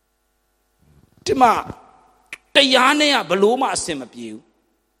ဒီမှာတရားနဲ့ကဘလို့မှအဆင်မပြေဘူး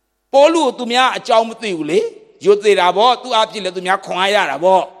ပေါလုကိုသူများအကြောင်းမသိဘူးလေရွတ်သေးတာပေါ့သူအဖြစ်လေသူများခွန်အားရတာ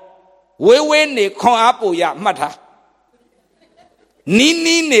ပေါ့ဝေးဝေးနေခွန်အားပို့ရမှတ်ထားနီး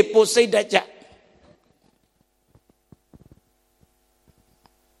နီးနေပို့စိတ်တကြ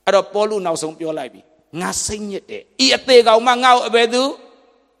အဲ့တော့ပေါလုနောက်ဆုံးပြောလိုက်ပြီငါစိတ်ညစ်တယ်ဤအသေးကောင်မှငါ့ကိုအဘယ်သူ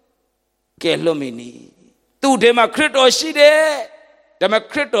ကဲလွတ်မင်းနီသူ့ထဲမှာခရစ်တော်ရှိတယ်ဒါပေမဲ့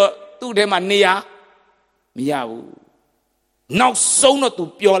ခရစ်တော်သူ့ထဲမှာနေရမရဘူးနောက်ဆုံးတော့သူ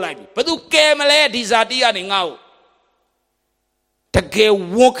ပြောလိုက်ပြီဘယ်သူကဲမလဲဒီဇာတိကနေငါ့ကိုတကယ်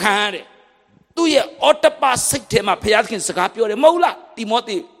ဝန်ခံရတယ်သူ့ရဲ့အော်တပါစိတ်ထဲမှာဘုရားသခင်စကားပြောတယ်မဟုတ်လားတိမော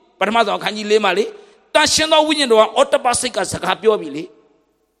သေပထမဆုံးအခန်းကြီး၄မှာလေတန်ရှင်သောဝိညာဉ်တော်ကအော်တပါစိတ်ကစကားပြောပြီလေ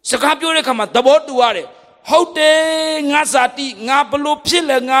စကားပြောတဲ့အခါမှာသဘောတူရတယ်ဟုတ်တယ်ငါဇာတိငါဘလို့ဖြစ်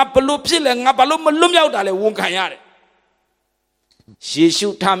လဲငါဘလို့ဖြစ်လဲငါဘလို့မလွတ်မြောက်တာလဲဝန်ခံရတယ်ယေရှု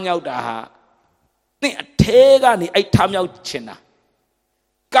ထမြောက်တာဟာသင်အထဲကနေအဲ့ထမြောက်ချင်တာ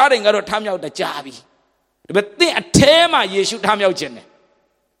ကားရင်ကတော့ထမြောက်တာကြာပြီဒါပေမဲ့သင်အထဲမှာယေရှုထမြောက်ချင်တယ်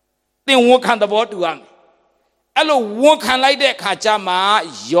သင်ဝန်ခံသဘောတူရမယ်အဲ့လိုဝန်ခံလိုက်တဲ့အခါကျမှ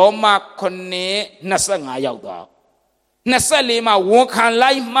ယောမ9:25ရောက်သွား24မှာဝန်ခံ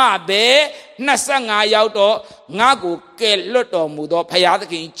လိုက်မှပဲ25ရောက်တော့ငါ့ကိုကယ်လွတ်တော်မူသောဘုရားသ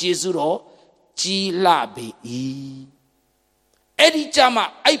ခင်ယေရှုတော်ကြီးလှပေ၏အဲ့ဒီကြမှာ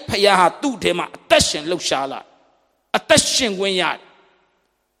အဲ့ဘုရားဟာသူ့ထဲမှာအသက်ရှင်လှုပ်ရှားလာအသက်ရှင်ခွင့်ရတယ်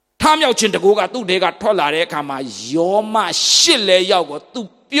ထမြောက်ခြင်းတကူကသူ့ထဲကထွက်လာတဲ့အခါမှာယောမ8လဲရောက်တော့သူ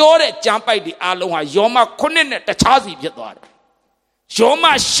ပြောတဲ့ကြမ်းပိုက်ဒီအလုံးဟာယောမ9နဲ့တခြားစီဖြစ်သွားတယ်ယောမ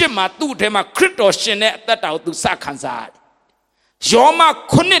8မှာသူ့ထဲမှာခရစ်တော်ရှင်တဲ့အသက်တာကိုသူစခံစားရတယ်ယောမ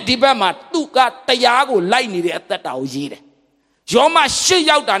9ဒီဘက်မှာသူကတရားကိုလိုက်နေတဲ့အသက်တာကိုရေးတယ်ယောမ8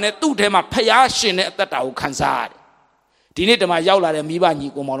ရောက်တာနဲ့သူ့ထဲမှာဖျားရှင်တဲ့အသက်တာကိုခံစားရတယ်ဒီနေ့တမရောက်လာတဲ့မိဘညီ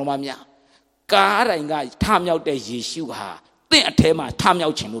ကိုမောင်တော်မများကားတိုင်းကထမြောက်တဲ့ယေရှုဟာသင်အထဲမှာထမြော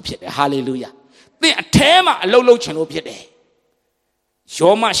က်ခြင်းလို့ဖြစ်တယ်ဟာလေလုယာသင်အထဲမှာအလုံးလုံးခြင်းလို့ဖြစ်တယ်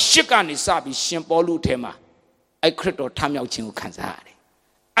ယောမ8ကနေစပြီးရှင်ပေါလုထဲမှာအဲ့ခရစ်တော်ထမြောက်ခြင်းကိုခံစားရတယ်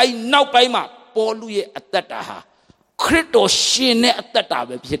အဲ့နောက်ပိုင်းမှာပေါလုရဲ့အသက်တာဟာခရစ်တော်ရှင်တဲ့အသက်တာ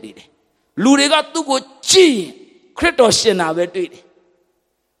ပဲဖြစ်နေတယ်လူတွေကသူ့ကိုကြည့်ရင်ခရစ်တော်ရှင်တာပဲတွေ့တယ်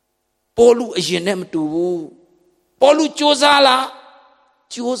ပေါလုအရင်နဲ့မတူဘူးပေါလုကြိုးစားလား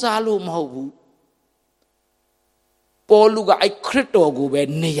ကြိုးစားလို့မဟုတ်ဘူးပေါလုကအဲ့ခရစ်တော်ကိုပဲ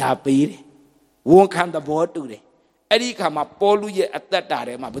နေရာပေးတယ်ဝန်ခံသဘောတူတယ်အဲ့ဒီခါမှာပေါလုရဲ့အသက်တာ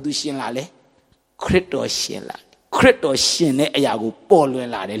ထဲမှာဘာသူရှင်လာလဲခရစ်တော်ရှင်လာခရစ်တော်ရှင်တဲ့အရာကိုပေါ်လွင်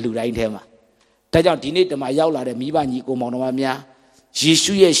လာတယ်လူတိုင်းထဲမှာဒါကြောင့်ဒီနေ့တမရောက်လာတဲ့မိဘညီကိုမောင်တော်မများယေ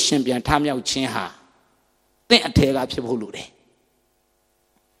ရှုရဲ့ရှင်ပြန်ထမြောက်ခြင်းဟာသင်အထဲကဖြစ်ဖို့လိုတယ်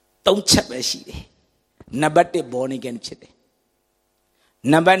၃ချက်ပဲရှိတယ်နံပါတ်1 born again ဖြစ်တယ်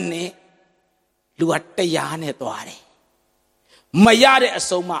နံပါတ်2လူကတရားနဲ့သွားတယ်မရတဲ့အ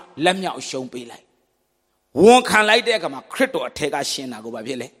ဆုံးမှလက်မြောက်ရှုံးပေးလိုက်ဝန်ခံလိုက်တဲ့အခါမှာခရစ်တော်အထက်ကရှင်တာကိုဘာ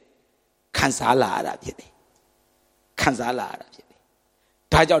ဖြစ်လဲခံစားလာရတာဖြစ်တယ်ခံစားလာရတာဖြစ်တယ်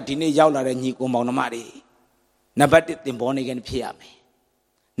ဒါကြောင့်ဒီနေ့ရောက်လာတဲ့ညီကိုမောင်နှမတွေနံပါတ်1သင် born again ဖြစ်ရမယ်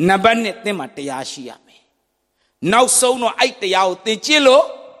နံပါတ်2သင်မှာတရားရှိရမယ်နောက်ဆုံးတော့အဲ့တရားကိုသင်ကျင့်လို့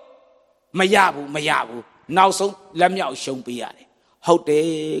မရဘူးနောက်ဆုံးလက်မြောက်ရှုံးပေးရတယ်ဟုတ်တယ်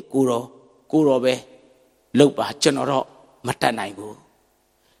ကိုတော်ပဲလုပ်ပါကျွန်တော်တော့မတတ်နိုင်ဘူး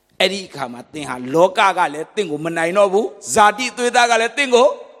အဲ့ဒီအခါမှာသင်ဟာလောကကလည်းသင်ကိုမနိုင်တော့ဘူးဇာတိသွေးသားကလည်းသင်ကို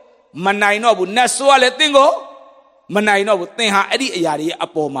မနိုင်တော့ဘူးနတ်ဆိုးကလည်းသင်ကိုမနိုင်တော့ဘူးသင်ဟာအဲ့ဒီအရာတွေအ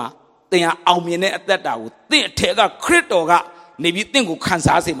ပေါ်မှာသင်ဟာအောင်မြင်တဲ့အသက်တာကိုသင်အထက်ကခရစ်တော်ကနေပြီးသင်ကိုခံ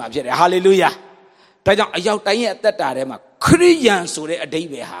စားစေမှာဖြစ်တယ်ဟာလေလုယာဒါကြောင့်အရောက်တိုင်းရဲ့အသက်တာထဲမှာခရစ်ယာန်ဆိုတဲ့အဓိပ္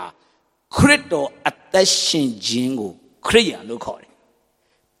ပာယ်ဟာခရစ်တော်အသက်ရှင်ခြင်းကိုခရစ်ယာန်လို့ခေါ်တယ်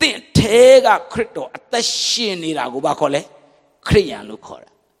သင်အထက်ကခရစ်တော်အသက်ရှင်နေတာကိုဘာခေါ်လဲခရစ်ယာန်လို့ခေါ်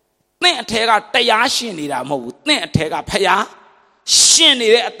တာသင်အထက်ကတရားရှင်နေတာမဟုတ်ဘူးသင်အထက်ကဖျားရှင်နေ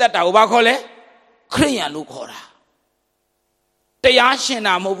တဲ့အသက်တာကိုဘာခေါ်လဲခရစ်ယာန်လို့ခေါ်တာတရားရှင်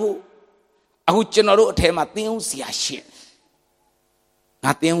တာမဟုတ်ဘူးအခုကျွန်တော်တို့အထဲမှာသင်ဦးစရာရှင်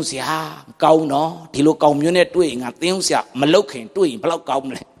ငါသင်ဦးစရာကောင်းတော့ဒီလိုကောင်းမျိုးနဲ့တွေ့ရင်ငါသင်ဦးစရာမလောက်ခင်တွေ့ရင်ဘယ်လောက်ကောင်းမ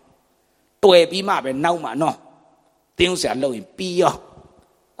လဲတွေ့ပြီးမှပဲနောက်မှနော်သင်ဦးစရာလောက်ရင်ပြီးရော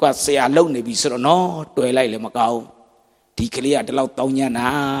ကွာဆရာလုံနေပြီဆိုတော့နော်တွေ့လိုက်လည်းမကောင်းဒီကလေးကဒီလောက်တောင်းညံ့တာ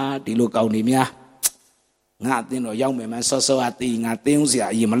ဒီလိုကောင်းနေများငါအသင်းတော့ရောက်မယ်မှစောစောအသေးငါသင်းဦးစရာ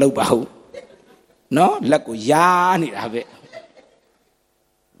အရင်မလုပ်ပါဘူးနော်လက်ကိုယားနေတာပဲ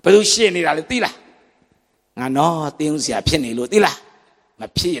ဘယ်လိုရှင်းနေတာလဲသိလားငါနော်သင်းဦးစရာဖြစ်နေလို့သိလားမ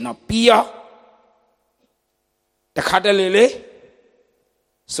ဖြစ်ရင်တော့ပြီးရောတခါတလေလေ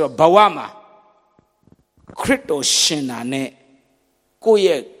ဆိုဘဝမှာခရစ်တော်ရှင်တာနဲ့ကိုယ့်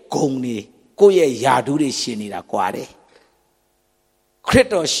ရဲ့ဂုဏ်တွေကိုယ့်ရဲ့ယာဒူးတွေရှင်နေတာကွာတယ် ခရစ်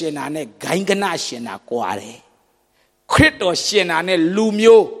တော်ရှင်နာနဲ့ဂိုင်းကနရှင်နာကွာတယ်ခရစ်တော်ရှင်နာနဲ့လူ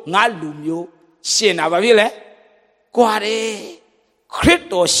မျိုးငါလူမျိုးရှင်နာဘာဖြစ်လဲကွာတယ်ခရစ်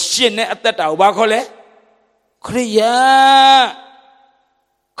တော်ရှင်နဲ့အသက်တာကိုဘာခေါ်လဲခရိ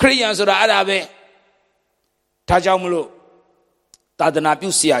ယန်ဆိုတာအဲ့ဒါပဲဒါကြောင့်မလို့သာသနာပြု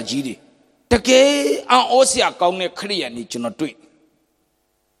ဆရာကြီးတွေတကယ်အံ့ဩစရာကောင်းတဲ့ခရိယန်တွေကျွန်တော်တွေ့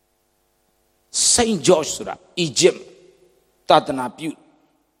စိန့်ဂျော့ဆိုတာအီဂျစ်သာသနာပြု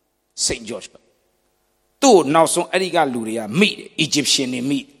စိန့်ဂျော့သူ့နောက်ဆုံးအဲ့ဒီကလူတွေကမိတယ်အီဂျစ်ရှင်တွေ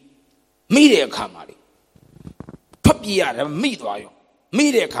မိတဲ့အခါမှာလေထွက်ပြေးရတယ်မိသွားရောမိ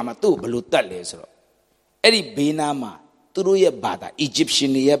တဲ့အခါမှာသူ့ဘယ်လိုတတ်လဲဆိုတော့အဲ့ဒီဘေးနားမှာသူတို့ရဲ့ဘာသာအီဂျစ်ရှ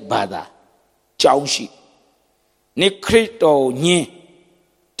င်တွေရဲ့ဘာသာကျောင်းရှိနေခရစ်တော်ညင်း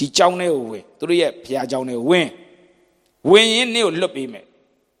ဒီကျောင်းထဲကိုဝင်သူတို့ရဲ့ဘုရားကျောင်းထဲဝင်ရင်နေကိုလွတ်ပေးမယ်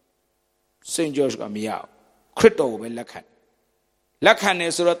စင်ဂျော့ကမရအောင်ခရစ်တော်ကိုပဲလက်ခံနေ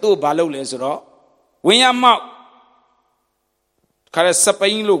ဆိုတော့သူ့ဘာလုပ်လဲဆိုတော့ဝင်ရမောက်ခါရစပိ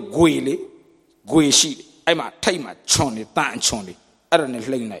န်လို့ဂွေရှိတယ်အဲ့မှာထိတ်မှာချွန်နေတန်ချွန်နေအဲ့ဒါနဲ့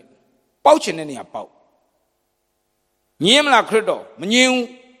လှိမ့်လိုက်ပေါက်ချင်တဲ့နေရာပေါက်ညင်းမလားခရစ်တော်မညင်းဘူး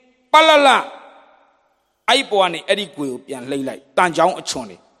ပလလအဲ့ပေါ်ကနေအဲ့ဒီဂွေကိုပြန်လှိမ့်လိုက်တန်ချောင်းအချွန်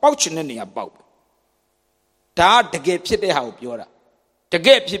နေပေါက်ချင်တဲ့နေရာပေါက်ဒါတကယ်ဖြစ်တဲ့ဟာကိုပြောတာတက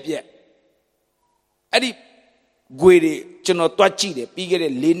ယ်ဖြစ်ပြက်အဲ့ဒီဂွေတွေကျွန်တော်တွားကြည့်တယ်ပြီးခဲ့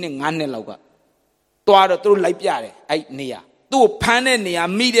တဲ့4နှစ်5နှစ်လောက်ကတွားတော့သူတို့လိုက်ပြတယ်အဲ့နေရာသူ့ကိုဖမ်းတဲ့နေရာ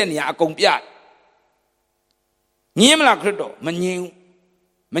မိတဲ့နေရာအကုန်ပြတယ်ညင်းမလားခရစ်တော်မည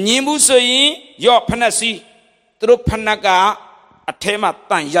င်းဘူးဆိုရင်ရော့ဖနက်စီသူတို့ဖနက်ကအထဲမှာ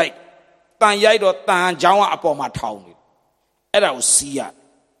တန်ရိုက်တော့တန်ချောင်းကအပေါ်မှာထောင်နေအဲ့ဒါကိုစီးရ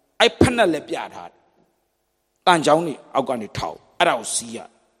အဲ့ဖနက်လည်းပြထားတယ်တန်ချောင်းနေအောက်ကနေထောင်အဲ့ဒါကိုစီးရ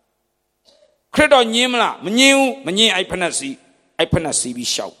ခရစ်တော်ညင်းမလားမညင်းဘူးမညင်းအဲ့ဖနက်စီပြီး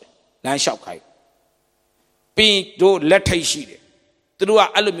ရှောက်တယ်လမ်းလျှောက်ခိုင်းပြီးတို့လက်ထိတ်ရှိတယ်သူတို့က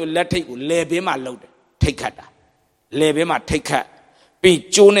အဲ့လိုမျိုးလက်ထိတ်ကိုလယ်ဘင်းမှာလှုပ်တယ်ထိတ်ခတ်တာလယ်ဘင်းမှာထိတ်ခတ်ပြီး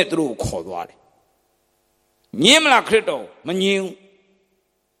ကျိုးနဲ့သူတို့ကိုခေါ်သွားတယ်ညင်းမလားခရစ်တော်မညင်းဘူး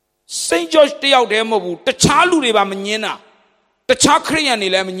စိန့်ဂျော့တယောက်တည်းမဟုတ်ဘူးတခြားလူတွေပါမညင်းတာတခြားခရိယန်တွေ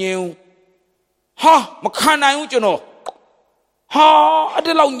လည်းမညင်းဘူးဟာမခံနိုင်ဘူးကျွန်တော်ဟာအဲ့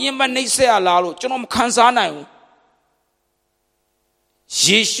ဒါလောက်ညင်းမနှိမ့်ဆက်ရလားလို့ကျွန်တော်မခံစားနိုင်ဘူး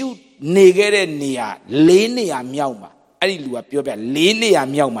ယေရှုနေခဲ့တဲ့နေရာ4နေရာမြောက်မှာအဲ့ဒီလူကပြောပြ4နေရာ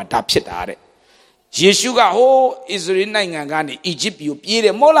မြောက်မှာဒါဖြစ်တာတဲ့ယေရှုကဟိုဣသရေလနိုင်ငံကနေအီဂျစ်ပြည်ကိုပြေးတ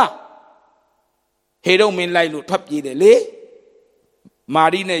ယ်မဟုတ်လားဟေရုမင်းလိုက်လို့ထွက်ပြေးတယ်လေမာ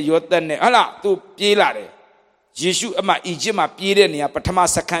ရိနဲ့ယောသတ်နဲ့ဟလာသူပြေးလာတယ်ယေရှုအမှအီဂျစ်မှာပြေးတဲ့နေရာပထမ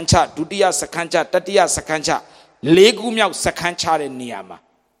စခန်းချဒုတိယစခန်းချတတိယစခန်းချ4ခုမြောက်စခန်းချတဲ့နေရာမှာ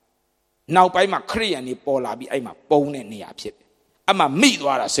နောက်ပိုင်းမှာခရိယန်တွေပေါ်လာပြီးအဲ့မှာပုံတဲ့နေရာဖြစ်တယ်အမှမိ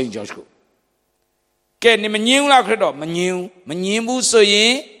သွားတာစိန့်ဂျော့ကိုကဲနေမငင်းဘူးလားခရစ်တော်မငင်းဘူးဆိုရ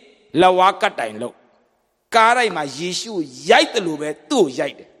င်လက်ဝါးကတ်တိုင်လို့ကားတိုင်းမှာယေရှုရိုက်တယ်လို့ပဲသူ့ကိုရို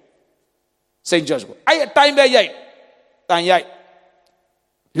က်တယ်စိန့်ဂျော့ကိုအဲ့အတိုင်းပဲရိုက်တန်ရိုက်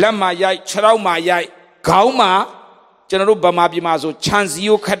လက်မှာရိုက်ခြေထောက်မှာရိုက်ခေါင်းမှာကျွန်တော်တို့ဗမာပြည်မှာဆိုခြံစည်း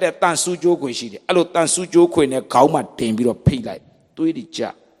ရိုးခတ်တဲ့တန်ဆူကြိုးခွေရှိတယ်အဲ့လိုတန်ဆူကြိုးခွေနဲ့ခေါင်းမှာတင်ပြီးတော့ဖိလိုက်သွေးတွေကျ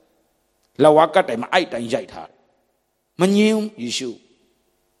လက်ဝါးကတ်တိုင်မှာအဲ့တိုင်းရိုက်ထားတယ်မငင်းယေ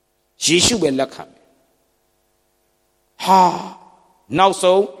ရှုပဲလက်ခံမယ်ဟာနောက်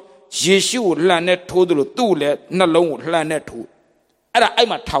ဆုံးယေရှုကိုလှန်နဲ့ထိုးတယ်လို့သူ့လည်းနှလုံးကိုလှန်နဲ့ထိုးအဲ့ဒါအဲ့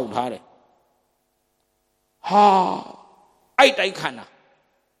မှာထောင်ထားတယ်ဟာအဲ့တိုင်းခံတာ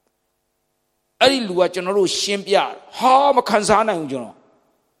အဲ့ဒီလူကကျွန်တော်တို့ရှင်းပြဟာမခံစားနိုင်ဘူးကျွန်တော်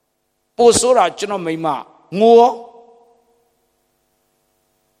ပို့ဆိုးတာကျွန်တော်မိမငို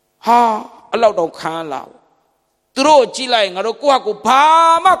ဟာအဲ့လောက်တော့ခံလာသူတို့ကြည့်လိုက်ငါတို့ကိုယ့်ဟာကိုဘာ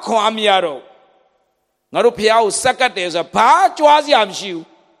မှခွန်အားမရတော့ငါတို့ဖះကိုစက်ကတ်တယ်ဆိုဘာကြွားစရာမရှိဘူး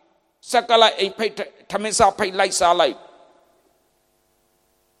စက်ကလိုက်အိမ်ဖိတ်ထမင်းစားဖိတ်လိုက်စားလိုက်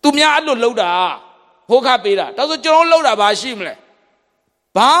သူများအဲ့လိုလှုပ်တာဟိုခပေးတာဒါဆိုကျွန်တော်လှုပ်တာဘာရှိမလဲ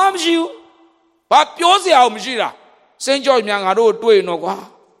ဘာမရှိဘူးဘာပြောစရာမရှိတာစင်ကြော့များငါတို့တွေ့နော်ကွာ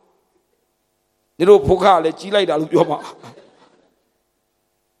ဒီလိုဖိုးခလည်းကြီးလိုက်တာလို့ပြောပါ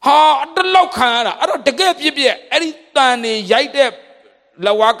ဟာတလောက်ခံရတာအဲ့တော့တကယ်ပြည့်ပြည့်အဲ့ဒီတန်နေရိုက်တဲ့လ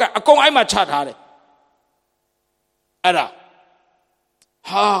က်ဝါးကအကုန်အဲ့မှာချထားတယ်အဲ့ဒါ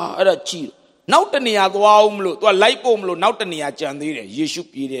ဟာအဲ့ဒါကြည့်နောက်တနေရာသွားအောင်မလို့သူကလိုက်ဖို့မလို့နောက်တနေရာကြံသေးတယ်ယေရှု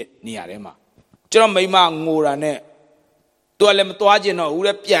ပြေးတဲ့နေရာထဲမှာကျွန်တော်မိမငိုတာနဲ့သူကလည်းမသွားခြင်းတော့ဘူး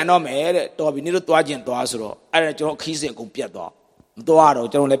လေပြန်တော့မယ်တဲ့တော်ပြီနေလို့သွားခြင်းသွားဆိုတော့အဲ့ဒါကျွန်တော်ခီးစဉ်အကုန်ပြတ်သွားမသွားတော့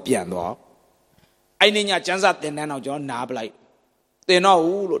ကျွန်တော်လည်းပြန်သွားအဲ့ဒီညကျန်းစာတင်တန်းတော့ကျွန်တော်နားပလိုက်တင်တော့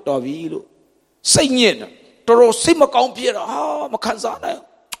ဘူးလို့တော်ပြီလို့စိတ်ညစ်တော့ တော်စိတ်မကောင်းဖြစ်တော့မခံစားနိုင်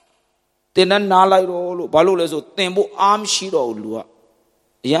တင်နဲ့နားလိုက်တော့လို့ဘာလို့လဲဆိုတင်ဖို့အားမရှိတော့ဘူးလူက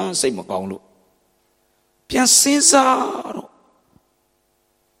အရန်စိတ်မကောင်းလို့ပြန်စဉ်းစားတော့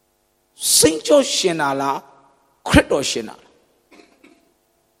စိတ်ကြောရှင်တာလားခရစ်တော်ရှင်တာလား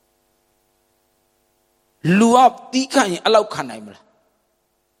လူကတီးခံရင်အဲ့လောက်ခံနိုင်မလား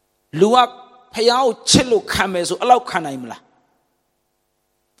လူကဖယားကိုချစ်လို့ခံမယ်ဆိုအဲ့လောက်ခံနိုင်မလား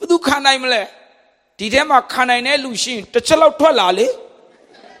ဘယ်သူခံနိုင်မလဲဒီထဲမှာခံနိုင်တဲ့လူရှိရင်တစ်ချက်လောက်ထွက်လာလေ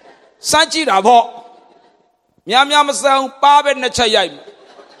စမ်းကြည့်တာပေါ့များမစမ်းပါပဲနှစ်ချက်ရိုက်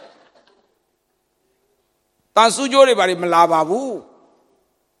တန်ဆူးကြိုးတွေဘာတွေမလာပါဘူး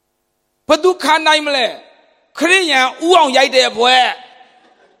ဘယ်သူခံနိုင်မလဲခရိယန်ဥအောင်ရိုက်တဲ့ဘွဲ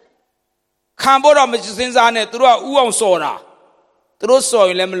ခံဖို့တော့မစဉ်းစားနဲ့သူတို့ကဥအောင်စော်တာသူတို့စော်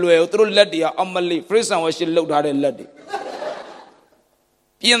ရင်လည်းမလွယ်ဘူးသူတို့လက်တွေကအမလေးဖရစ်ဆန်ဝရှိလှုပ်ထားတဲ့လက်တွေ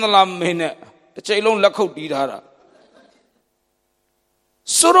ပြင်းသလားမင်းနဲ့တစ်ချိန်လုံးလက်ခုပ်တီးထားတာ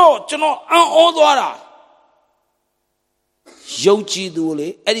ဆိုတော့ကျွန်တော်အံ့ဩသွားတာယုံကြည်သူလေ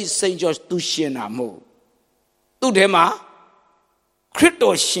အဲ့ဒီစိန့်ဂျော့သူရှင်တာမဟုတ်သူ့ထဲမှာခရစ်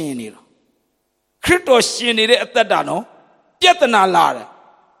တော်ရှင်နေတော့ခရစ်တော်ရှင်နေတဲ့အသက်တာနော်ပြဿနာလာတယ်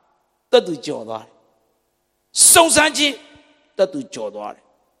တက်သူကြော်သွားတယ်စုံစမ်းခြင်းတက်သူကြော်သွားတယ်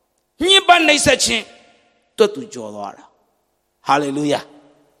ညှဉ်းပန်းနှိပ်စက်ခြင်းတက်သူကြော်သွားတာဟာလေလုယာ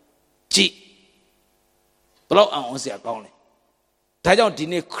ကြည်ဘယ်လောက်အောင်စရာကောင်းလဲဒါကြောင့်ဒီ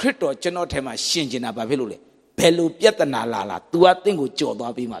နေ့ခရစ်တော်ကျွန်တော်ထဲမှာရှင်ကျင်တာဘာဖြစ်လို့လဲဘယ်လိုပြဿနာလာ तू ကတင့်ကိုကြော်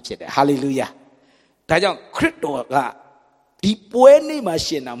သွားပြီးမှဖြစ်တယ်ဟာလေလုယာဒါကြောင့်ခရစ်တော်ကဒီပွဲနေ့မှာ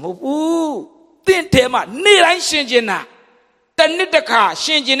ရှင်တာမဟုတ်ဘူးတင့်ထဲမှာနေ့တိုင်းရှင်ကျင်တာတစ်နှစ်တစ်ခါရှ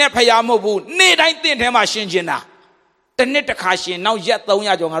င်ကျင်တဲ့ဖယားမဟုတ်ဘူးနေ့တိုင်းတင့်ထဲမှာရှင်ကျင်တာတစ်နှစ်တစ်ခါရှင်နောက်ရက်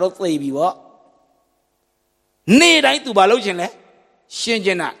300ကျော်ငါတို့သိပြီပေါ့နေ့တိုင်း तू ဘာလုပ်ချင်လဲရှင်ကျ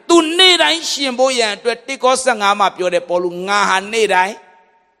င်တာ तू နေ့တိုင်းရှင်ဖို့ရန်အတွက်1ကော15မှာပြောတယ်ပေါ်လူငါဟာနေ့တိုင်း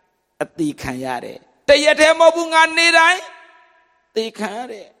အတိခံရတယ်တရက်တည်းမဟုတ်ဘူးငါနေ့တိုင်းသေခံရ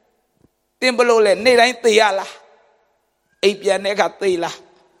တယ်တင်ဘလို့လဲနေ့တိုင်းသေရလားအိပ်ပြန်တဲ့အခါသေလား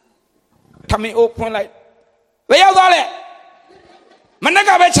ထမင်းအိုးဖွင့်လိုက်ဘယ်ရောက်သွားလဲမနေ့က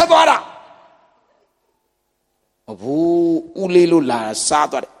ပဲချက်သွားတာအဘူဦးလေးလို့လာစား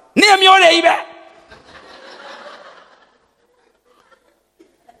သွားတယ်နေအမျိုးတွေကြီးပဲ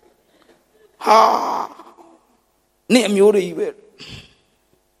ဟာနေအမျိုးတွေကြီးပဲ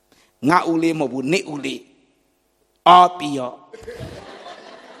ငါဦးလေးမဟုတ်ဘူးနေဦးလေးအော်ပြီးရော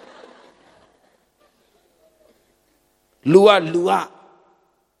လူက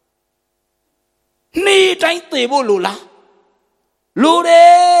နေ့တိုင်းသေဖို့လိုလားလိုတ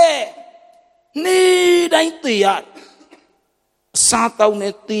ယ်နေ့တိုင်းသေရအစားတောင်း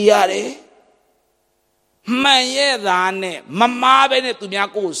နဲ့သေရတယ်မှန်ရဲ့သားနဲ့မမားပဲနဲ့သူများ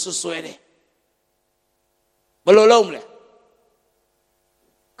ကိုယ်ဆွဆွဲတယ်ဘယ်လိုလုပ်မလဲ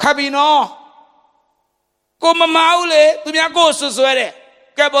ခပ်ပြီးနော်ကိုမမားဘူးလေသူများကိုယ်ဆွဆွဲတယ်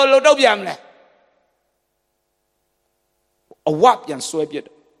ကဲဘယ်လိုတော့ပြန်မလဲအဝပြန်ဆွဲပြစ်တ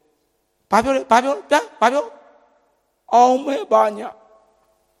ယ်ဘာပြောလဲဘာပြောအောင်မဲဘာညာ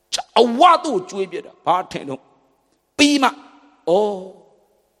အဝတို့ကျွေးပြစ်တာဘာထင်တော့ပြီးမှဩဘု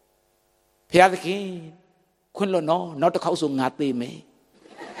ရားသခင်ခွင့်လို့နော်နောက်တစ်ခေါက်ဆိုငါသေးမယ်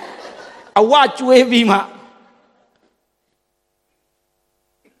အဝကျွေးပြီးမှ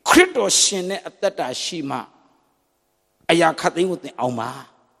ခရစ်တော်ရှင်နဲ့အသက်တာရှိမှအရာခတ်သိမ်းကိုသင်အောင်ပါ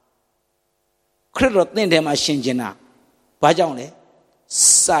ခရစ်တော်သင်ထဲမှာရှင်ကျင်တာဘာကြောင့်လဲ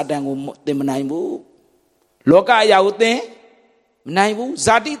စာတန်ကိုသင်မနိုင်ဘူးလောကအရာကိုသင်မနိုင်ဘူး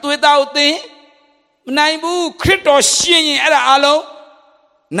ဇာတိသွေးသားကိုသင်မနိုင်ဘူးခရစ်တော်ရှင်ရင်အဲ့ဒါအလုံး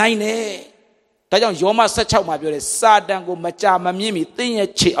နိုင်တယ်ဒါကြောင့်ယောမ16မှာပြောတယ်စာတန်ကိုမကြမမြင့်မီသင်ရဲ့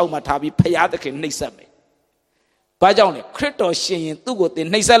ခြေအောက်မှာထားပြီးဖျားသခင်နှိပ်စက်မယ်ဘာကြောင့်လဲခရစ်တော်ရှင်ရင်သူ့ကိုသင်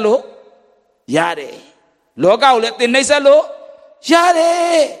နှိပ်စက်လို့ရတယ်လောကကိုလည်းသင်နှိပ်စက်လို့ရတ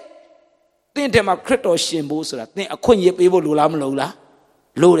ယ်သင်ထဲမှာခရစ်တော်ရှင်ဖို့ဆိုတာသင်အခွင့်အရေးပေးဖို့လိုလားမလိုလား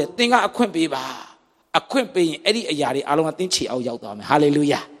လိုတယ်သင်ကအခွင့်ပေးပါအခွင့်ပေးရင်အဲ့ဒီအရာတွေအလုံးကသင်ခြေအောက်ရောက်သွားမယ်ဟာလေလု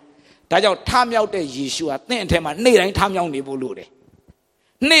ယာဒါကြောင့်ထမြောက်တဲ့ယေရှုဟာသင်အထဲမှာနေ့တိုင်းထမြောက်နေဖို့လိုတယ်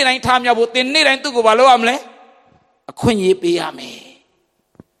နေ့တိုင်းထမြောက်ဖို့သင်နေ့တိုင်းသူ့ကိုဘာလုပ်ရမလဲအခွင့်အရေးပေးရမယ်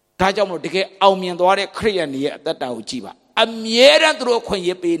ဒါကြောင့်မို့တကယ်အောင်မြင်သွားတဲ့ခရိယန်တွေရဲ့အသက်တာကိုကြည့်ပါအမြဲတမ်းသူတို့အခွင့်အ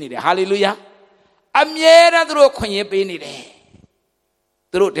ရေးပေးနေတယ်ဟာလေလုယာအမြဲတမ်းသူတို့အခွင့်အရေးပေးနေတယ်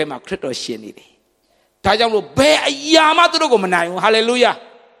သူတို့ထဲမှာခရစ်တော်ရှင်နေတယ်ဒါကြောင့်လို့ဘယ်အရာမှသူတို့ကိုမနိုင်ဘူးဟာလေလုယာ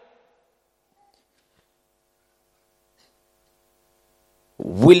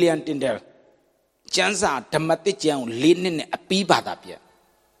ဝီလျံတင်တယ်ကျမ်းစာဓမ္မသစ်ကျမ်းကို၄နှစ်နဲ့အပြီးဘာသာပြန်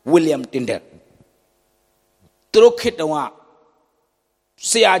ဝီလျံတင်တယ်သူတို့ခေတ္တက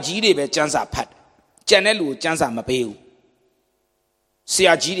ဆရာကြီးတွေပဲကျမ်းစာဖတ်တယ် Janelu Jansa Mapeu.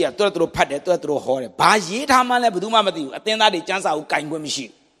 Sia Gidia, Totro Pade, Totro Hore, Baji Tamale Buduma Madu, attend that the Jansa who can win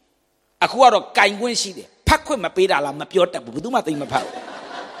she. Aquaro can win she, Paco Mapeda la Mapiota, Buduma thing Mapau.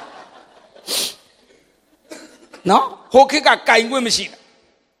 No, Hokeka can win machine.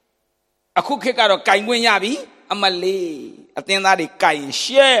 A cookeka or can win Yabi, a Malay, attend that the kind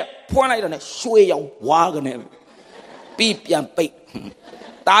share, point on a sway on wagon, beep and bait.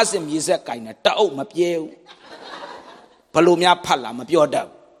 That's him, is a kind of tao, Mapio. Palomia Pala, Mapioda.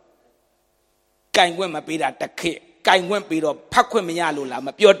 Kind when Mapida, the cake, kind when Pido, Paquemialula,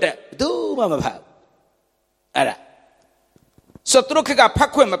 Mapioda, do Mamma. Ada. So Trukika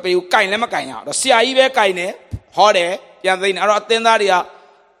Paquemapu, kind Lemacana, the CIA Kaine, Hode, Yanzin, Aratendaria,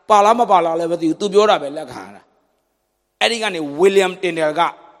 Palama Pala, level you to Biora Belacana. Eddie William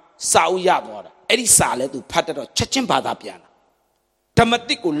Tinderga, Sao Yabor, Eddie Sale to Patado, Chachimpada piano.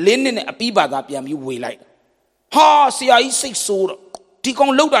 Tamatico, Linen, a Pibada piam, you will like. Ha, see, I say so.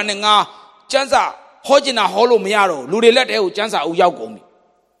 Tikon Lodan and Chanza, Hojina Holo Miaro, Ludelet, Chanza, Uyagomi.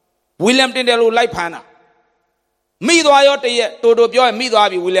 William Tindel, like Pana. Me do I ought to Todo Pio and me do I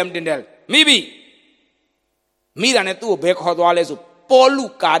be William Tindel. Maybe. Me than a two big hot wallets of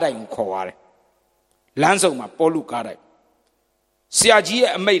Polu Cada in Coare. Lansoma, Polu Cada.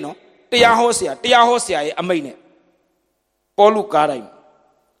 Siagia a maino, Tiahosia, a maine. Polu Cada.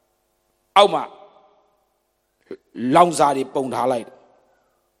 Auma. Longsari Pond Halide.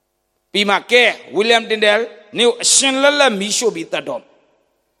 Pima Ke, William Tindel, new Shinla Misho Bitadom.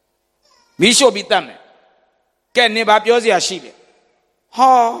 Misho Bitame. Can never Piosia Shibe.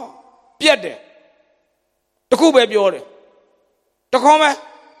 Ha, Piede. The Kube Biore. The Come.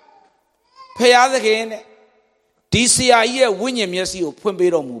 Pay other again. DCI, William Yasio,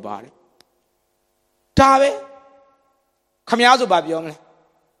 Pumbedo Mubari. Tabe. Kamiazo Babion.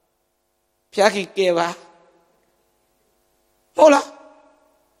 Piaki Keva. Hola.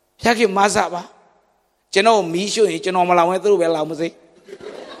 Piaki Mazaba. General Misho, General went through Belamuzi.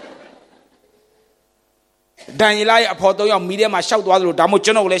 Daniela Apoto, your media, my shout to other Damo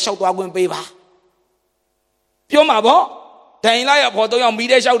General, let's shout to our win paper. Piomabo, Daniela Apoto, your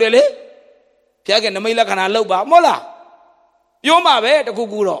media shout, Piak and the Mila can aloba, Mola. Yoma, the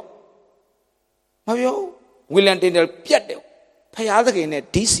Guguro. Mavio, William Tindel Piato. Pay other again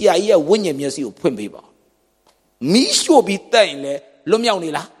at DCI, William Yasu, Pimbiba. Misho be tainle,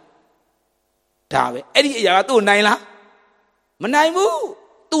 Lumianila. Tabe, Eddie Yatu Naila. Manaimu,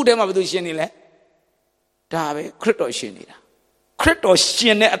 two them of the Shenile. Tabe, Crito Shenida. Crito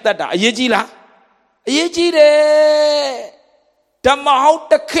Shene at that, Yejila. Yejide. Damahau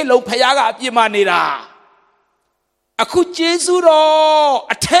the kilo Payaga Yamanida. A Kuchizuro,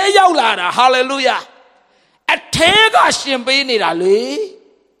 a Tayalada, hallelujah. A Tega Shimbinida, Lee.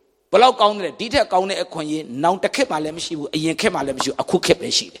 Below counter, detail counter a coin, now the Kemalemshi, a yen Kemalemshi, a cook kept a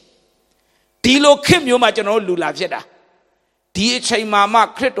sheet. Dilo Kim, you might know Lula Jeda. DH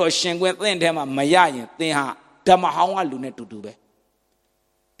Mama Crito Shen went them a Mayan, they have Damahanga Lunet to do.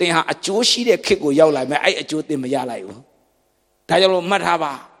 They have a Joshi, a kick or yell like me, I adjust them a yala. Tayalo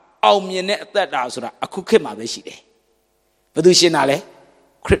Madhava, all me net that answer, a cook him a beshide. But do Shinale,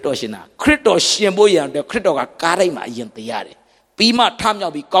 Crito Shina, Crito Shemboyan, the Crito Karima Yentiare. Pima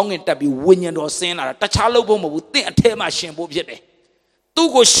Tamya be gong and be winning or saying a Tachalo Bomo would think a tema Shembo Jede. Tu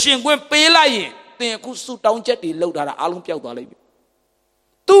go Shingwen Pelaye, then could suit down jetty load at Alumpia Dolly.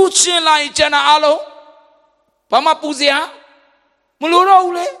 Tu Shin like Jana Alo, Pama Puzia,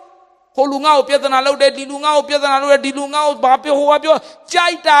 Mulurole. Holungao Pietana loaded Dilungao Pietana Dilungao Babio Wabio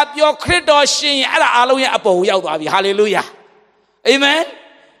Jaita your credo shin at Aloya Apo Yawabi. Hallelujah. Amen.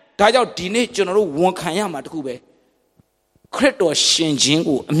 Tayo Dine General Wonkayama Kube. Credo shin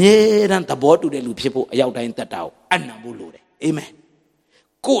jingu, Meran the board to the people Yauda in the Tao, and Nabulure. Amen.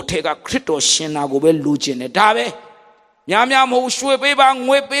 Go take a credo shin Agobe Lucin at Tabe. Yamyam who shwe beba,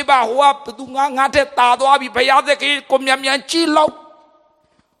 we beba, who up to Ngate Tado, Payade, Comiam Chilo.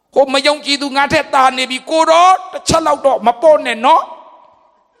 Ko mayong chi tu ngate ta ne bi ko ro tachat lauk do ma paw ne no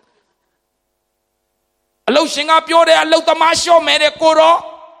alou shin ka pyo de alou tama shaw me de ko ro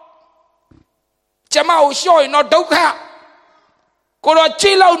chama o shaw yin no dukha ko ro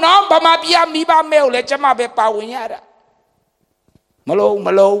chi lauk no ba ma pia mi ba me o le chama be pa win ya da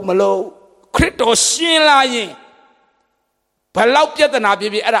malo khrit to shin la yin ba lauk pyatana phi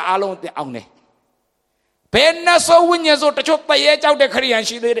phi ada a long tin aung ne Penna so when you so to chop by edge out the Korean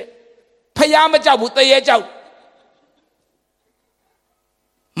she did it. Payama with the edge out.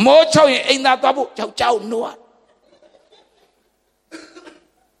 More chow ain't that double chow no.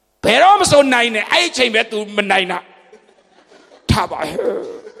 Pero so nine, I came to Manina. Taba.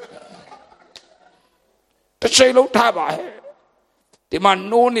 တစ်ချိန်လုံးထားပါဟဲ့ဒီမှာ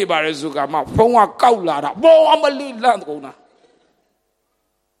နိုးနေပါလေဆိုကမှဖုန်းကကောက်လာတာဘောအမလီလန့်ကုန်တာ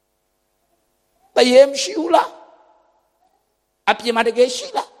တရေမရှိဘူးလားအပြင်မှာတကယ်ရှိ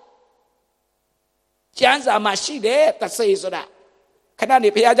လားကျမ်းစာမှာရှိတယ်တဆေဆိုတာခဏနေ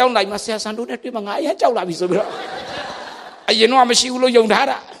ဘုရားကျောင်းလိုက်မှာဆရာဆန်တို့နဲ့တွေ့မှာငါအရင်ကြောက်လာပြီဆိုပြီးတော့အရင်တော့မရှိဘူးလို့ယုံထား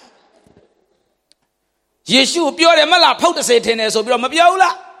တာယေရှုပြောတယ်မလားဖုတ်တဆေထင်တယ်ဆိုပြီးတော့မပြောဘူး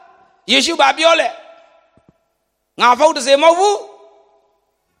လားယေရှုဘာပြောလဲငါဖုတ်တဆေမဟုတ်ဘူး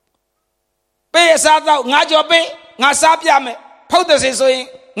ပေးရစားတော့ငါကြော်ပေးငါစားပြမယ်ဖုတ်တဆေဆိုရင်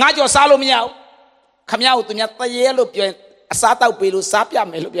ငါကြော်စားလို့မရဘူးခမရကိုသူများတရေလို့ပြောရင်အစားတောက်ပေးလို့စားပြ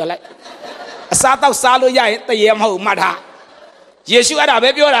မယ်လို့ပြောလိုက်အစားတောက်စားလို့ရရင်တရေမဟုတ်မှတ်ထားယေရှုအဲ့ဒါပဲ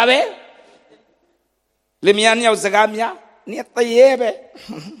ပြောတာပဲလင်မယားနှစ်ယောက်စကားများနင်တရေပဲ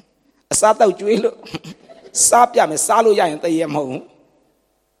အစားတောက်ကျွေးလို့စားပြမယ်စားလို့ရရင်တရေမဟုတ်ဘူး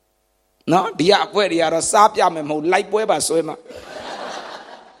နော်ဒီကအပွဲတွေကတော့စားပြမယ်မဟုတ်လိုက်ပွဲပါဆွဲမှာ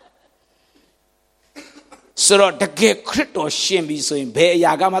ဆိုတော့တကယ်ခရစ်တော်ရှင်ပြီဆိုရင်ဘယ်အ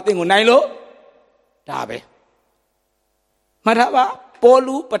ရာကမှသင်ကိုနိုင်လို့ဒါပဲမှတ်ထားပါပေါ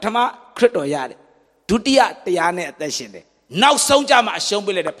လုပထမခရစ်တော်ရတယ်ဒုတိယတရားနဲ့အသက်ရှင်တယ်နောက်ဆုံးကြမှာအရှုံး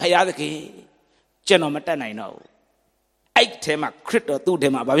ပေးလိုက်တယ်ဖယားသခင်ကျွန်တော်မတတ်နိုင်တော့ဘူးအဲ့ထဲမှာခရစ်တော်သူ့ထဲ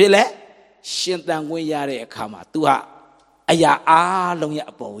မှာဘာဖြစ်လဲရှင်သန်ခွင့်ရတဲ့အခါမှာ तू ဟာအရာအားလုံးရဲ့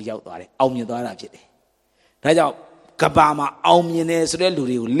အပေါ်ကိုရောက်သွားတယ်အောင်မြင်သွားတာဖြစ်တယ်ဒါကြောင့်ကဘာမှာအောင်မြင်တယ်ဆိုတဲ့လူ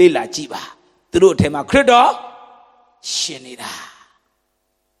တွေကိုလေ့လာကြည့်ပါသူတို့အထဲမှာခရစ်တော်ရှင်နေတာ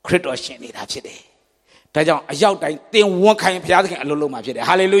ခရစ်တော်ရှင်နေတာဖြစ်တယ်ဒါကြောင့်အရောက်တိုင်းသင်ဝန်ခံဘုရားသခင်အလုံးလုံးမှာဖြစ်တယ်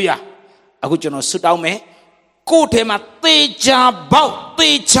ဟာလေလုယာအခုကျွန်တော်ဆုတောင်းမယ်ကိုယ်ထဲမှာသေချာ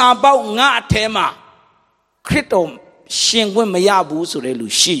ပေါက်ငါအထဲမှာခရစ်တော်ရှင်ခွင့်မရဘူးဆိုတဲ့လူ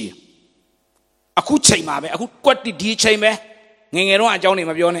ရှိအခုချိန်မှာပဲအခုကွက်တိဒီချိန်ပဲငယ်ငယ်တော့အကြောင်းတွေ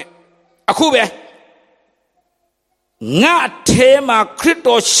မပြောနဲ့အခုပဲငါအထဲမှာခရစ်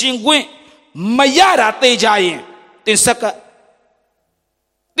တော်ရှင်ခွင့်မရတာသေချာရင်တင်ဆက်က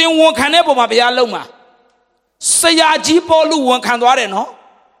တင်ဝန်ခံတဲ့ပုံမှာဘုရားလုံးမှာဆရာကြီးပေါလုဝန်ခံသွားတယ်နော်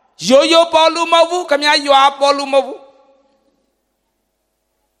ရိုးရိုးပေါလုမဟုတ်ဘူးခမည်းရွာပေါလုမဟုတ်ဘူး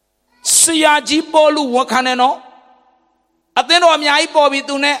ဆရာကြီးပေါလုဝန်ခံတယ်နော်အသင်းတော်အများကြီးပေါ်ပြီ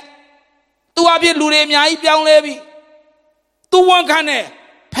သူနဲ့သူအဖြစ်လူတွေအများကြီးပြောင်းလဲပြီသူဝန်ခံတယ်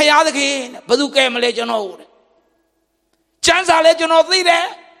ဖယားသခင်ဘယ်သူကဲမလဲကျွန်တော်တဲ့ကျမ်းစာလဲကျွန်တော်သိတယ်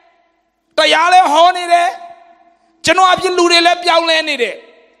တရားလဲဟောနေတယ်ကျွန်တော်အဖြစ်လူတွေလဲပြောင်းလဲနေတယ်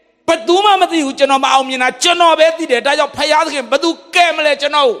ဘယ်သူမှမသိဘူးကျွန်တော်မအောင်မြင်တာကျွန်တော်ပဲသိတယ်ဒါကြောင့်ဖယားသခင်ဘယ်သူကဲမလဲကျွ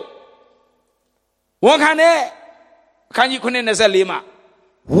န်တော်ဝန်ခံတယ်အခန်းကြီး9:24မှာ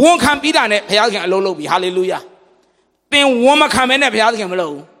ဝန်ခံပြီးတာနဲ့ဘုရားသခင်အလုံးလုံးပြီဟာလေလုယာသင်ဝန်မခံမဲနဲ့ဘုရားသခင်မလု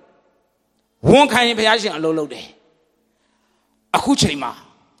ပ်ဘူးဝန်ခံရင်ဘုရားရှင်အလုံးလုံးတယ်အခုချိန်မှာ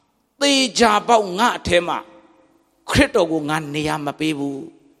သေချာပေါက်ငါအထဲမှာခရစ်တော်ကိုငါနေရာမပေးဘူး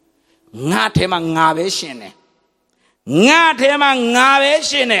ငါအထဲမှာငါပဲရှင်တယ်ငါအထဲမှာငါပဲ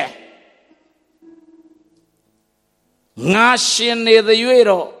ရှင်တယ်ငါရှင်နေတဲ့၍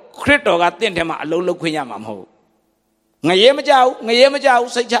တော့ခရစ်တော်ကတင့်ထဲမှာအလုံးလုံးခွင့်ရမှာမဟုတ်ငရဲမကြောက်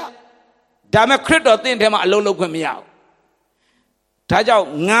စိတ်ချဒါမဲ့ခရစ်တော်တင့်ထဲမှာအလုံးလုံးခွင့်မရဘူးဒါကြောင့်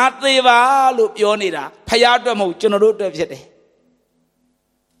ငါသေးပါလို့ပြောနေတာဖယားအတွက်မဟုတ်ကျွန်တော်တို့အတွက်ဖြစ်တယ်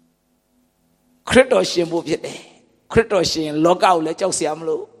ခရစ်တော်ရှင်ဖို့ဖြစ်တယ်ခရစ်တော်ရှင်လောကကိုလည်းကြောက်စရာမ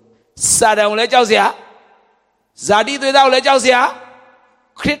လိုစာတန်ကိုလည်းကြောက်စရာဇာတိသွေးသားကိုလည်းကြောက်စရာ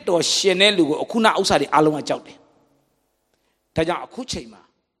ခရစ်တော်ရှင်တဲ့လူကိုအခုနဥစ္စာတွေအားလုံးကကြောက်တယ်ဒါကြောင့်အခုချိန်မှာ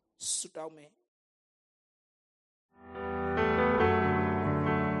ဆုတောင်းမယ်